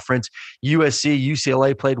won the conference. USC,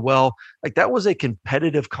 UCLA played well. Like that was a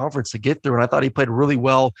competitive conference to get through. And I thought he played really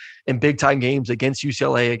well in big time games against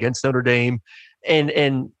UCLA, against Notre Dame.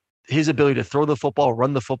 And his ability to throw the football,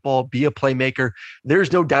 run the football, be a playmaker.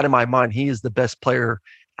 There's no doubt in my mind he is the best player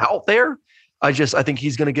out there. I think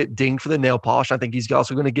he's going to get dinged for the nail polish. I think he's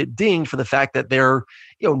also going to get dinged for the fact that they're,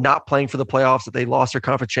 not playing for the playoffs, that they lost their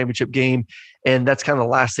conference championship game. And that's kind of the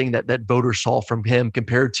last thing that voters saw from him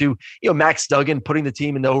compared to, Max Duggan putting the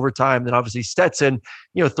team into overtime. Then obviously Stetson,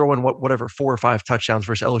 throwing whatever 4 or 5 touchdowns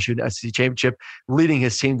versus LSU in the SEC championship, leading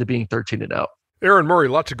his team to being 13-0. Aaron Murray,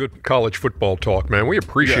 lots of good college football talk, man. We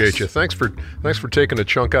appreciate you. Thanks for taking a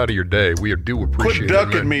chunk out of your day. We do appreciate it.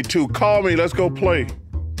 Quit ducking me too. Call me. Let's go play.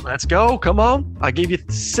 Let's go. Come on. I gave you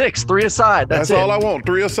 6, 3 aside. That's all I want.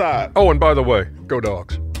 3 aside. Oh, and by the way, go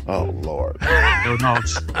Dogs. Oh, Lord. Go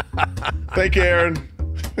Dogs. Thank you, Aaron.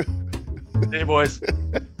 Hey, boys.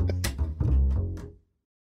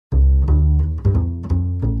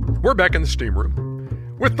 We're back in the steam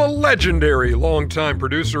room with the legendary longtime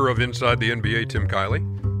producer of Inside the NBA, Tim Kiley.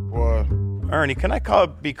 What? Ernie, can I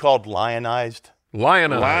be called lionized?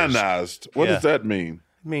 Lionized. What does that mean?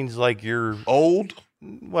 It means like you're old?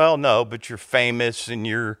 Well, no, but you're famous and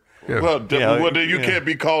you're Yeah. Well, then you can't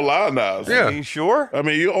be called lionized. Yeah. Are you sure? I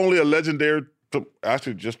mean, you're only a legendary,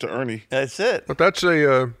 actually, just to Ernie. That's it. But that's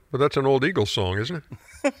an old Eagles song, isn't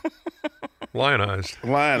it? Lionized.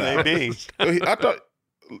 Lionized. Maybe. I thought.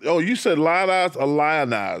 Oh, you said lionized or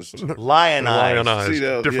lionized? Lionized. Lionized. See,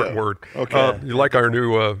 that- Different yeah. word. Okay. You like our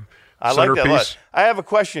new I like centerpiece? that. Look, I have a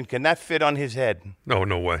question. Can that fit on his head? No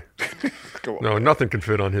way. Come on, No, nothing can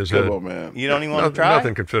fit on his head. Come on, man. You don't even want to try?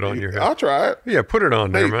 Nothing can fit on your head. I'll try it. Yeah, put it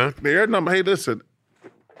on there, man. Hey, listen.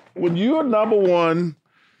 When you're number one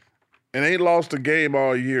and ain't lost a game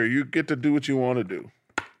all year, you get to do what you want to do.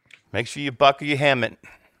 Make sure you buckle your helmet.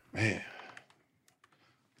 Man.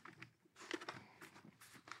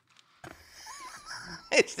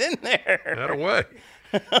 It's in there. That away.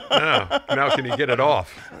 Now can you get it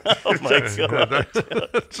off? Oh, my God.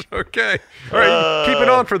 That's okay. All right, keep it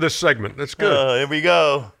on for this segment. That's good. Here we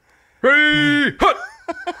go. Hey, hut!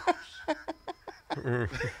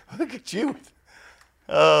 Look at you.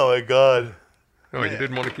 Oh, my God. Oh, you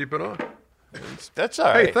didn't want to keep it on? That's all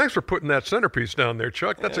right. Hey, thanks for putting that centerpiece down there,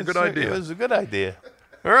 Chuck. That's a good idea. It was a good idea.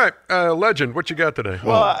 All right, Legend, what you got today?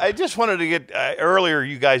 Well, I just wanted to get earlier.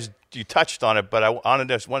 You touched on it, but I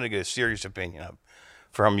just wanted to get a serious opinion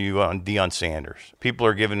from you on Deion Sanders. People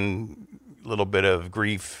are giving a little bit of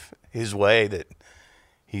grief his way that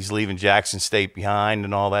he's leaving Jackson State behind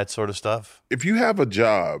and all that sort of stuff. If you have a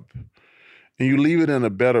job and you leave it in a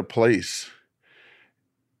better place,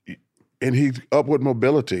 and he's upward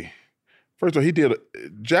mobility. First of all,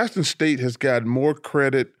 Jackson State has got more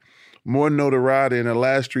credit, more notoriety in the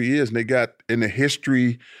last 3 years, and they got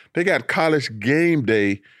they got College Game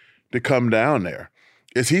Day to come down there.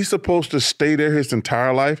 Is he supposed to stay there his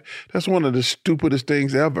entire life? That's one of the stupidest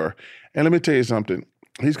things ever. And let me tell you something.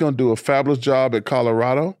 He's going to do a fabulous job at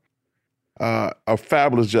Colorado. A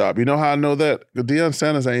fabulous job. You know how I know that? Deion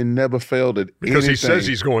Sanders ain't never failed at because anything. he says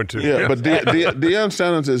he's going to. Yeah, but Deion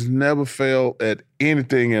Sanders has never failed at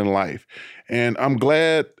anything in life. And I'm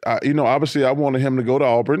glad, obviously I wanted him to go to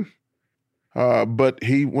Auburn, but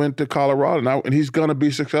he went to Colorado and he's going to be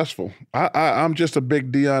successful. I'm just a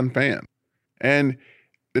big Deion fan. And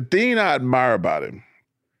the thing I admire about him,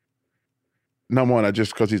 number one,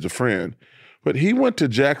 just because he's a friend, but he went to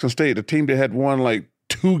Jackson State, a team that had won like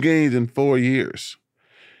 2 games in 4 years,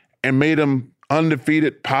 and made them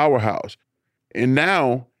undefeated powerhouse. And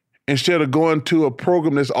now, instead of going to a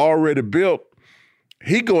program that's already built,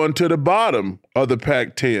 he going to the bottom of the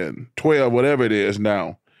Pac-10, 12, whatever it is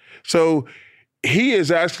now. So he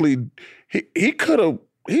is actually, he's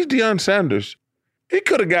Deion Sanders. He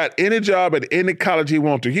could have got any job at any college he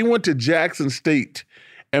wanted to. He went to Jackson State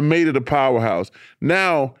and made it a powerhouse.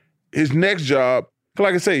 Now, his next job,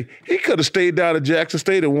 like I say, he could have stayed down at Jackson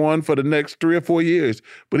State and won for the next 3 or 4 years.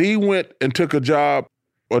 But he went and took a job,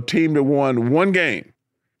 a team that won 1 game.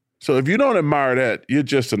 So if you don't admire that, you're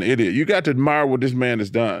just an idiot. You got to admire what this man has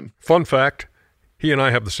done. Fun fact, he and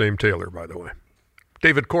I have the same tailor, by the way.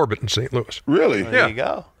 David Corbett in St. Louis. Really? There you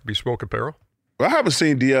go. Bespoke apparel. Well, I haven't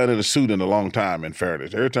seen Deion in a suit in a long time, in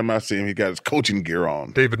fairness. Every time I see him, he got his coaching gear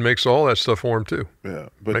on. David makes all that stuff for him, too. Yeah.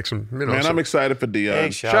 But, Makes him, man, I'm excited for Deion. Hey,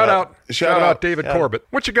 Shout out David Corbett.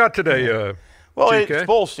 What you got today, Well, GK? it's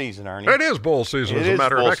bowl season, Ernie. It is bowl season, It as a is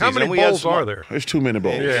matter of bowl fact. How many season. We have bowls some- are there? There's too many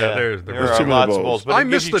bowls. Yeah, there there's are too many lots of bowls. bowls. But I it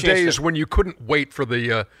gives miss you the a chance days to- when you couldn't wait for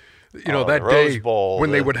the, the that Rose day Bowl, when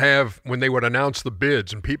they would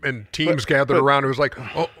teams gathered around. It was like,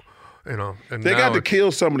 and They now got to it's-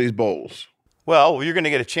 kill some of these bowls. Well, you're going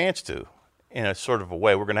to get a chance to, in a sort of a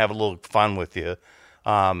way. We're going to have a little fun with you.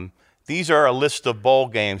 These are a list of bowl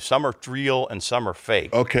games. Some are real and some are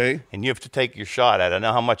fake. Okay. And you have to take your shot at it. I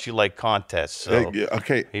know how much you like contests. So, Yeah,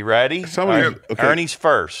 okay. you ready? Some of All these- right, okay. Ernie's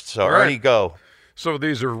first. So, right. Ernie, go. So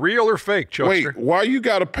these are real or fake, Chuckster? Wait, why you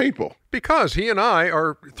got a paper? Because he and I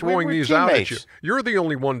are throwing were these out at you. teammates. You're the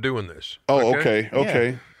only one doing this. Oh,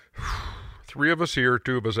 okay. 3 of us here,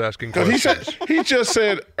 2 of us asking Because questions. he just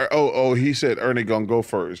said, he said Ernie gonna go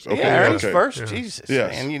first. Okay, Yeah, Ernie's okay. first. Jesus,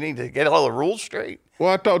 Yes. man. You need to get all the rules straight. Well,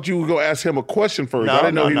 I thought you were gonna ask him a question first. No, I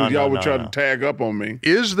didn't know no, y'all no, were trying no. to tag up on me.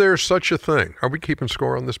 Is there such a thing? Are we keeping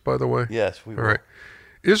score on this, by the way? Yes, we All will. right.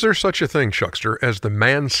 Is there such a thing, Chuckster, as the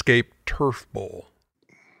Manscaped Turf Bowl?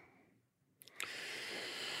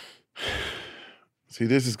 See,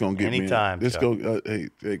 this is gonna get Anytime, me. This Chuck. go.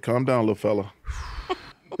 Hey, calm down, little fella.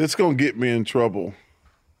 This gonna get me in trouble.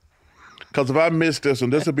 Because if I miss this one,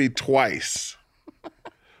 this will be twice.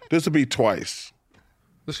 This will be twice.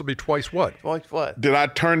 This will be twice what? What? Did I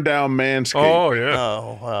turn down Manscaped? Oh, yeah.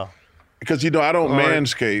 Oh, well. Because, I don't right.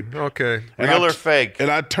 Manscape. Okay. And Real I- or fake? And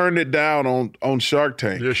I turned it down on Shark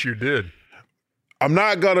Tank. Yes, you did. I'm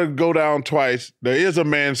not going to go down twice. There is a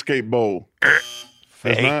Manscaped Bowl.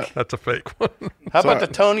 Fake. not? That's a fake one. How about Sorry. the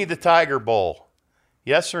Tony the Tiger Bowl?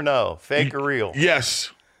 Yes or no? Fake or real?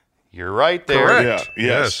 Yes. You're right there. Correct. Yeah,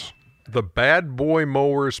 yes. The Bad Boy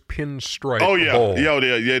Mowers Pinstripe Oh yeah, Bowl.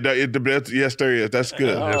 yes, there is. That's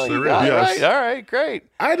good. Yes, Oh, there you is. got it Yes. right. All right, great.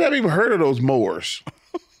 I never even heard of those mowers.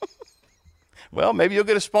 Well, maybe you'll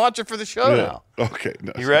get a sponsor for the show now. Okay.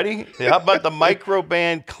 No, You ready? How about the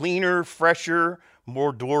Microban Cleaner, Fresher,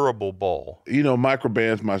 More Durable Bowl? You know,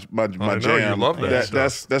 microband's my know, jam. you love that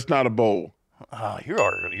stuff. That's not a bowl. Oh, you're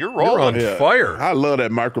rolling. You're on fire. I love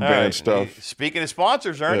that microband All right. stuff. Speaking of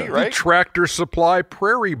sponsors, Ernie, Yeah. The right? Tractor Supply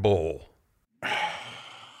Prairie Bowl.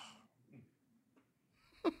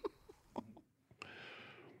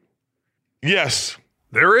 Yes.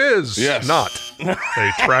 There is Yes. not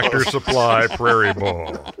a Tractor Supply Prairie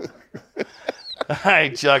Bowl. All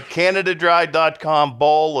right, CanadaDry.com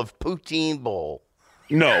Bowl of Poutine Bowl.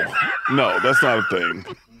 No, that's not a thing.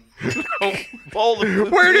 Bowl of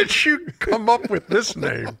poutine. Where did you come up with this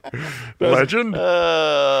name? Legend?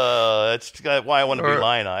 That's why I want to be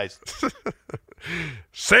lionized.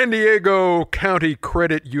 San Diego County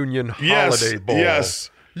Credit Union Yes, Holiday Bowl. yes.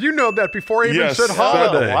 You know that before I even Yes. said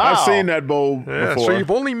holiday. Oh, wow. I've seen that bowl Yeah, before. so you've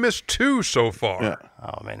only missed 2 so far. Yeah.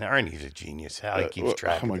 Oh, man, Ernie's a genius. How he keeps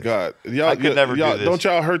track Oh my of this. God! Y'all, I could never do y'all, this. Don't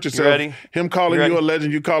y'all hurt yourself? ready? Him calling You ready? you a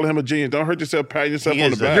legend, you calling him a genius. Don't hurt yourself. Patting yourself He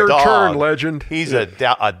on the is a back. Your dog. turn, Legend. He's a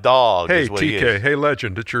dog. Hey, is what he TK. is. Hey,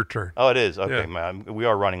 Legend. It's your turn. Oh, it is? Okay, Yeah. man. We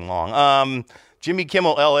are running long. Jimmy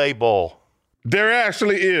Kimmel LA Bowl. There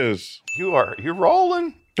actually is. You're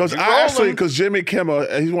rolling. Because Jimmy Kimmel,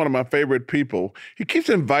 he's one of my favorite people. He keeps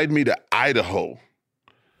inviting me to Idaho.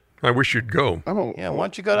 I wish you'd go. Yeah, why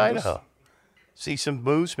don't you go to Idaho? See some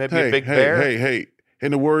moose, maybe Hey, a big bear. Hey.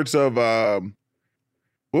 In the words of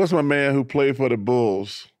what's my man who played for the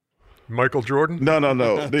Bulls? Michael Jordan? No.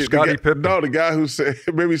 Scottie Pippen? No, the guy who said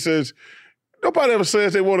maybe says nobody ever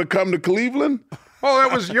says they want to come to Cleveland. Oh,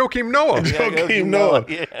 that was Joakim Noah. Joakim Noah.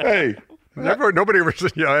 Yeah. Hey, Nobody ever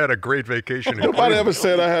said, yeah, I had a great vacation. in nobody Cleveland. ever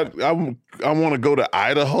said I want to go to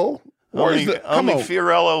Idaho. Only, Come only on.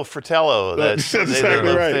 Fiorello Fratello. That's they exactly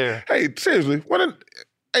live right. there. Hey, seriously,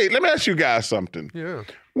 hey, let me ask you guys something. Yeah.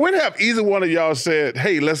 When have either one of y'all said,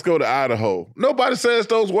 "Hey, let's go to Idaho"? Nobody says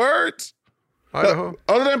those words. Idaho?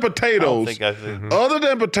 Other than I don't potatoes. think I've been. Other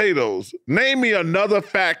than potatoes, name me another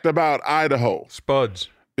fact about Idaho. Spuds.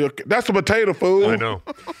 That's a potato food. I know.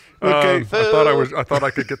 Okay. I thought I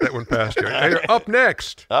could get that one past you. Hey, up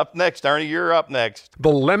next, Up next, Ernie, you're up next. the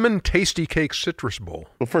Lemon Tastykake Citrus Bowl.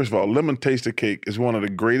 Well, first of all, lemon Tastykake is one of the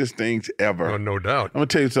greatest things ever. Oh, no doubt. I'm gonna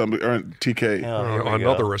tell you something, TK. Oh, here we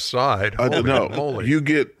Another go. aside. I Holy know. moly. You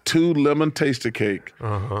get 2 lemon Tastykake,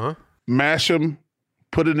 Uh-huh. mash them,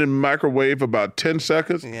 put it in the microwave about 10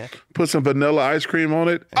 seconds, Yeah. put some vanilla ice cream on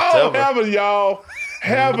it. over. Heaven, y'all.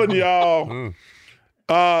 Heaven, y'all.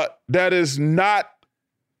 That is not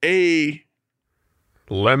a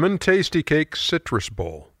Lemon Tastykake Citrus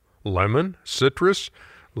Bowl. Lemon, citrus,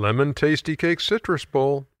 Lemon Tastykake Citrus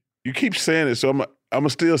Bowl. you keep saying it, so I'm gonna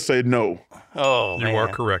still say no. Oh, You man. are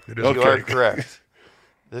correct. It is Okay. You are correct.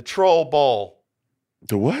 The Troll Bowl.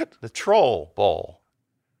 The what? The Troll Bowl.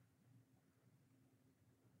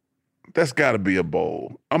 That's got to be a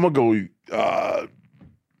bowl. I'm gonna go.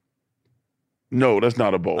 No, that's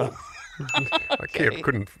not a bowl. I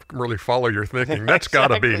couldn't really follow your thinking. That's got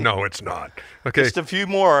to be. No, it's not. Okay. Just a few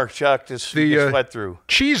more, Chuck, to sweat through.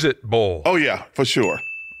 Cheez-It Bowl. Oh yeah, for sure.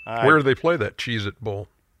 Where do they play that Cheez-It Bowl?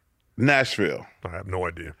 Nashville. I have no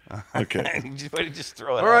idea. Okay. Just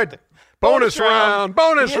throw it All out right. there. Bonus round.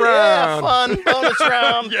 Bonus Yeah, round. fun. Bonus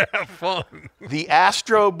round. Yeah, fun. The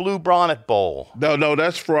Astro Blue Bonnet Bowl. No,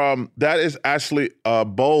 that is actually a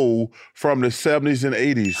bowl from the 70s and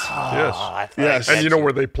 80s. Yes. Yes. And you know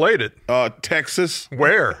where they played it? Texas,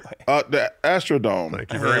 Where? the Astrodome.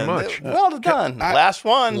 Thank you very much. Well done. Last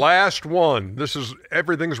one. Last one.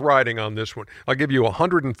 Everything's riding on this one. I'll give you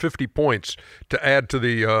 150 points to add to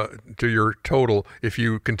the to your total if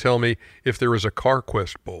you can tell me if there is a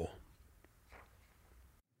CarQuest Bowl.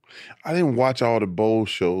 I didn't watch all the bowl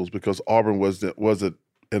shows because Auburn wasn't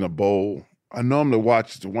in a bowl. I normally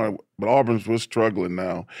watch the one, but Auburn was struggling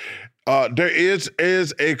now. There is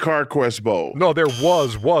a CarQuest Bowl. No, there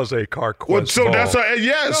was a CarQuest Well, so Bowl. that's a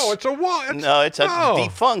yes. No, it's a what? No, it's a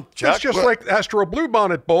defunct, Chuck. It's just like Astro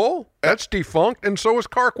Bluebonnet Bowl. That's defunct, and so is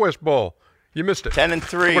CarQuest Bowl. You missed it. 10 and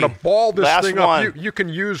 3. I'm going to ball this Last thing one. up. You can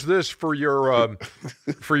use this for your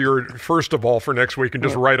first of all for next week and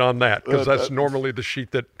just write on that because that's normally the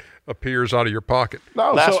sheet that appears out of your pocket.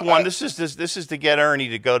 No, Last so one. This is to get Ernie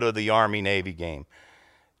to go to the Army-Navy game.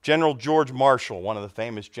 General George Marshall, one of the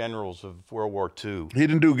famous generals of World War II. he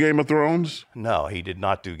didn't do Game of Thrones. No, he did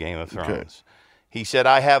not do Game of Thrones. He said,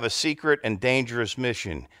 I have a secret and dangerous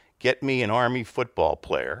mission. Get me an Army football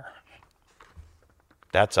player.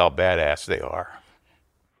 That's how badass they are.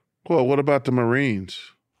 Well, what about the Marines?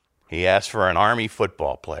 He asked for an Army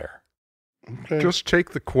football player. Okay. Just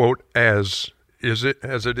take the quote as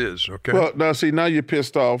it is, okay? Well, now you're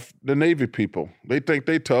pissed off the Navy people. They think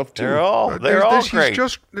they tough too. They're all great.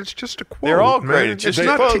 It's just a quote. They're all man. great. It's just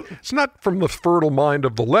a quote. It's not from the fertile mind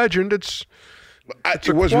of the legend. It's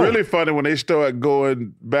It was really funny when they started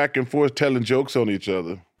going back and forth telling jokes on each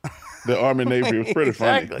other. The Army Navy was pretty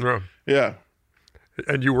Exactly. funny. Yeah.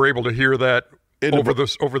 And you were able to hear that over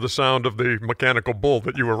the sound of the mechanical bull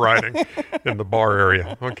that you were riding in the bar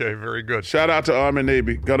area. Okay, very good. Shout out to Army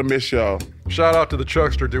Navy. Gotta miss y'all. Shout out to the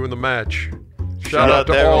Chuckster doing the match. Shout out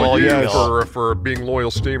to there, all you y'all. for being loyal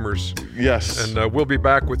steamers. Yes. And we'll be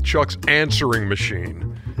back with Chuck's answering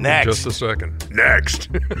machine. Next. In just a second. Next.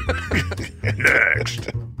 Next.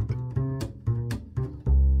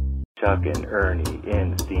 Chuck and Ernie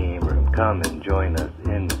in the steam room. Come and join us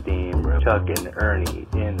in the steam room. Chuck and Ernie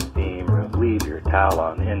in the steam room. Leave your towel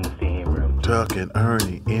on in the steam room. Chuck and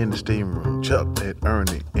Ernie in the steam room. Chuck and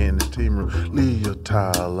Ernie in the steam room. Leave your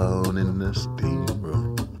towel on in the steam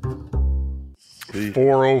room.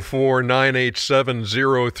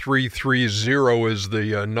 404-987-0330 is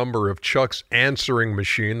the number of Chuck's answering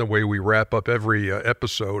machine, the way we wrap up every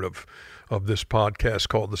episode of this podcast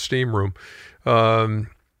called The Steam Room.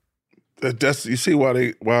 That's you see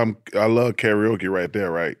why I love karaoke right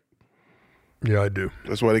there, right? Yeah, I do.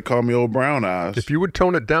 That's why they call me Old Brown Eyes. If you would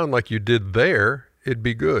tone it down like you did there, it'd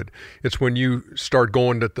be good. It's when you start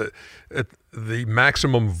going at the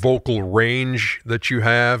maximum vocal range that you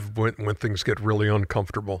have when things get really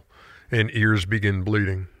uncomfortable and ears begin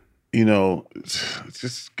bleeding. You know,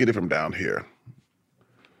 just get it from down here.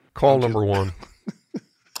 Call number one.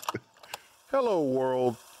 Hello,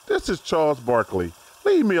 world. This is Charles Barkley.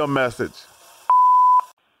 Leave me a message.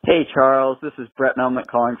 Hey, Charles. This is Brett Melnick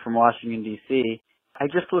calling from Washington, D.C. I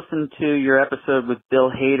just listened to your episode with Bill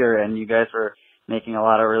Hader, and you guys were making a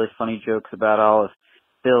lot of really funny jokes about all of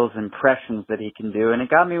Bill's impressions that he can do, and it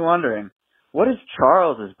got me wondering, what is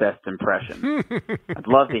Charles's best impression? I'd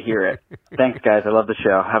love to hear it. Thanks, guys. I love the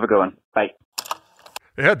show. Have a good one. Bye.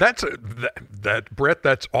 Yeah, Brett,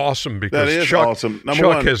 that's awesome because that is Chuck, awesome.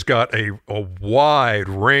 Chuck has got a wide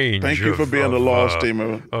range. Thank you for being the law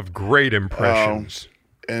steamer of great impressions.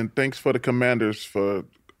 And thanks for the Commanders for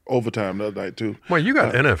overtime the other night too. Well, you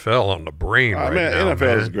got NFL on the brain right now.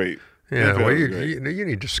 NFL is great. Yeah, NFL well, is great. you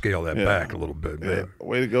need to scale that back a little bit, man.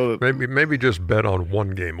 Way to go. Maybe just bet on one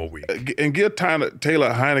game a week. And give Taylor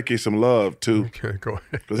Heineke some love too. Okay, go ahead.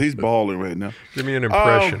 Because he's balling right now. Give me an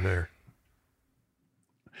impression there.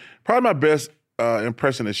 Probably my best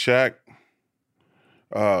impression is Shaq.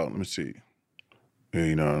 Let me see. Yeah,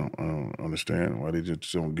 I don't understand why they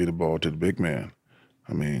just don't get the ball to the big man.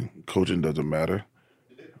 I mean, coaching doesn't matter.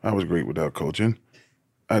 I was great without coaching.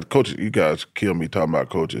 You guys kill me talking about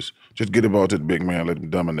coaches. Just get the ball to the big man, let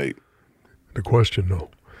him dominate. The question,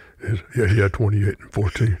 though, is, he had 28 and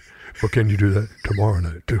 14. But can you do that tomorrow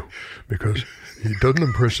night, too? Because it doesn't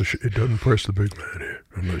impress the big man here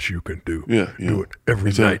unless you can do it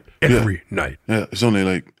every night. Every night. Yeah, it's only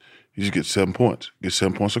like you just get 7 points. You get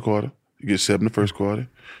 7 points a quarter. You get 7 the first quarter.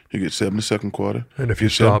 You get 7 the second quarter. And if you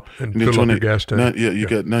stop and fill up your gas tank.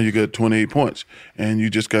 Now you got 28 points. And you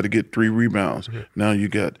just got to get 3 rebounds. Okay. Now you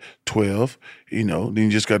got 12, then you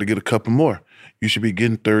just got to get a couple more. You should be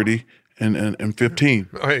getting 30 and 15.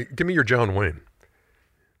 All right, give me your John Wayne.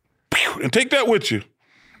 And take that with you.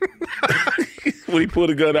 When he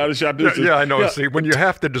pulled a gun out and shot this. Yeah, I know. Yeah. See, when you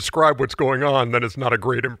have to describe what's going on, then it's not a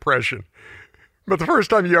great impression. But the first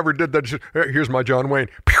time you ever did that, here's my John Wayne.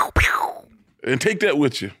 Pew, pew. And take that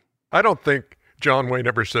with you. I don't think John Wayne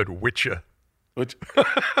ever said with you.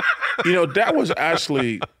 That was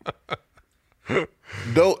actually,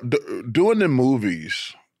 doing the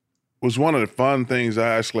movies was one of the fun things I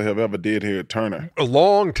actually have ever did here at Turner. A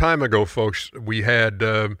long time ago, folks, we had,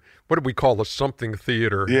 what did we call a something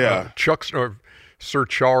theater? Yeah. Chuck's or Sir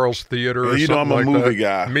Charles Theater or something I'm a like movie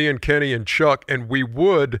that. guy. Me and Kenny and Chuck, and we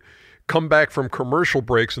would come back from commercial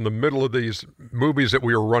breaks in the middle of these movies that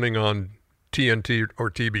we were running on TNT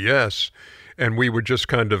or TBS, and we would just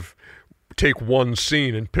kind of take one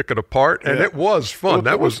scene and pick it apart, and it was fun.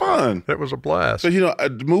 That was fun. That was a blast. So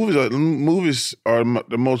movies are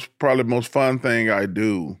the most fun thing I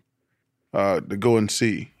do to go and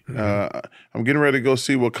see. Mm-hmm. I'm getting ready to go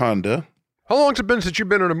see Wakanda. How long has it been since you've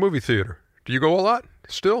been in a movie theater? Do you go a lot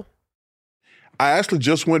still? I actually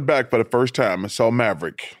just went back for the first time and saw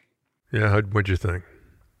Maverick. Yeah, what'd you think?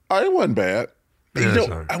 It wasn't bad.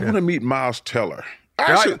 Yeah, I want to meet Miles Teller.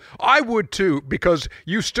 I would too, because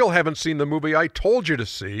you still haven't seen the movie I told you to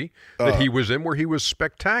see that he was in, where he was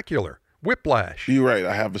spectacular. Whiplash. You're right.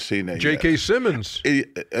 I haven't seen that J.K. yet. Simmons.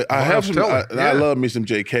 I have some. I love me some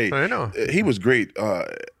J.K. I know. He was great.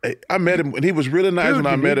 I met him, and he was really nice when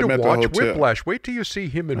I met him at the hotel. Whiplash. Wait till you see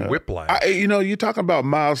him in Whiplash. You're talking about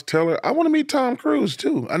Miles Teller. I want to meet Tom Cruise,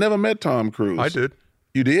 too. I never met Tom Cruise. I did.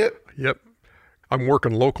 You did? Yep. I'm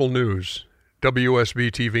working local news,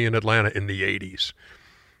 WSB TV in Atlanta in the 80s.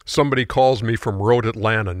 Somebody calls me from Road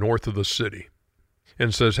Atlanta, north of the city,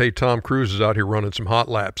 and says, hey, Tom Cruise is out here running some hot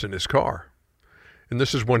laps in his car. And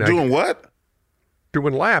this is when what?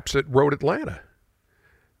 Doing laps at Road Atlanta.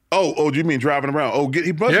 Oh, you mean driving around? Oh,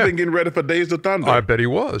 he must have been getting ready for Days of Thunder. I bet he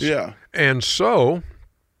was. Yeah. And so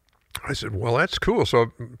I said, well, that's cool. So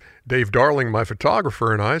Dave Darling, my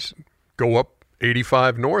photographer, and I go up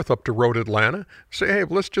 85 north up to Road Atlanta, say, hey,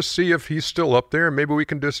 let's just see if he's still up there. Maybe we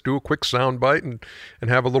can just do a quick sound bite and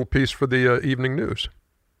have a little piece for the evening news.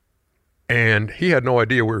 And he had no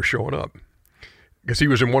idea we were showing up, because he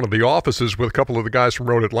was in one of the offices with a couple of the guys from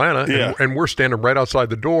Road Atlanta, and we're standing right outside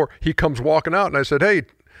the door. He comes walking out, and I said, hey,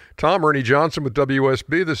 Tom, Ernie Johnson with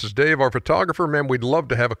WSB. This is Dave, our photographer. Man, we'd love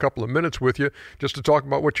to have a couple of minutes with you just to talk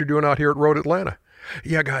about what you're doing out here at Road Atlanta.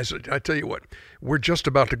 Yeah, guys, I tell you what, we're just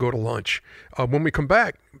about to go to lunch. When we come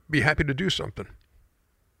back, be happy to do something.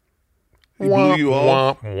 He blew you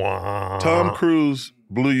off? Wah. Tom Cruise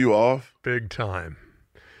blew you off? Big time.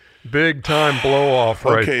 Big time blow off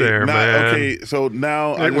right there, man. Okay, so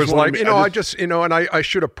now it was like, and I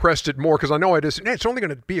should have pressed it more, because I know it's only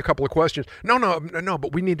going to be a couple of questions. No,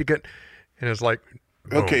 but we need to get, and it's like,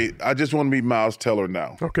 boom. Okay, I just want to meet Miles Teller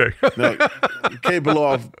now. Okay. Now, you can't blow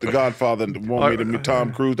off The Godfather and want me to meet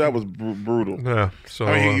Tom Cruise. That was brutal. Yeah.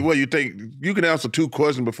 So, you think you can answer 2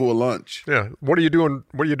 questions before lunch? Yeah. What are you doing?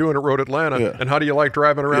 What are you doing at Road Atlanta? Yeah. And how do you like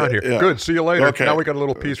driving around here? Yeah. Good. See you later. Okay. Now we got a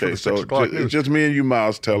little piece for the 6 o'clock news. Just me and you,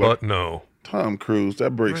 Miles Teller. But no. Tom Cruise,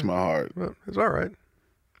 that breaks my heart. Well, it's all right.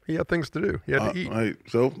 He had things to do. He had to eat. Right.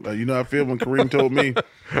 So, you know how I feel when Kareem told me.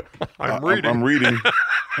 I'm reading. I'm reading.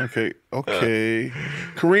 Okay.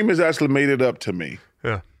 Kareem has actually made it up to me.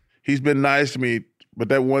 Yeah. He's been nice to me, but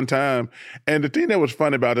that one time, and the thing that was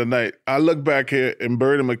funny about the night, I look back here and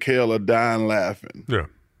Bird and McHale are dying laughing. Yeah.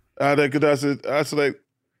 I said, like,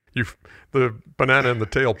 the banana in the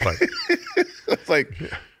tailpipe. it's like,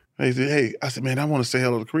 he said, hey, I said, man, I want to say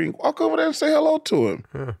hello to Kareem. Walk over there and say hello to him.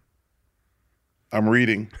 Yeah. I'm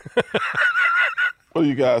reading. What do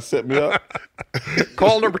you guys set me up?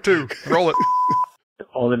 Call number 2. Roll it. The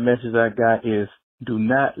only message I got is, do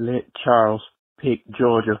not let Charles pick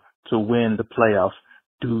Georgia to win the playoffs.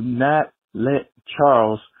 Do not let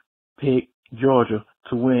Charles pick Georgia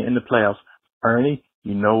to win in the playoffs. Ernie,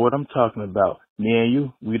 you know what I'm talking about. Me and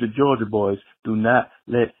you, we the Georgia boys. Do not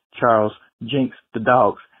let Charles jinx the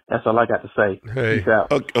dogs. That's all I got to say. Hey. Peace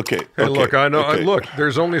out. Okay. Hey, look, I know. Okay. Look,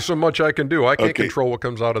 there's only so much I can do. I can't Okay. control what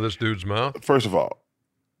comes out of this dude's mouth. First of all,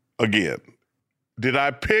 again, did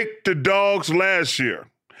I pick the dogs last year?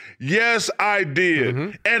 Yes, I did.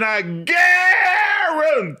 Mm-hmm. And I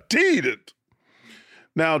guaranteed it.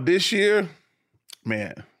 Now, this year,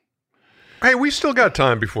 man. Hey, we still got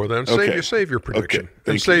time before then. Okay. Save your prediction. Okay. And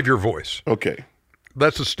Thank save your voice. Okay.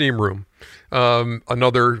 That's the Steam Room.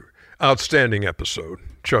 Another outstanding episode.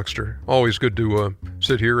 Chuckster, always good to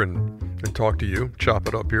sit here and talk to you, chop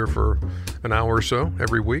it up here for an hour or so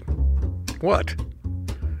every week. What?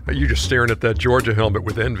 Are you just staring at that Georgia helmet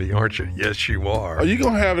with envy, aren't you? Yes, you are. Are you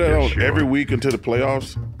going to have that Yes, on you every are. week until the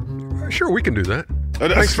playoffs? Sure, we can do that.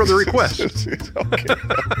 Thanks for the request. Okay.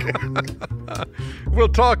 We'll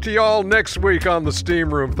talk to you all next week on the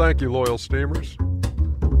Steam Room. Thank you, loyal Steamers.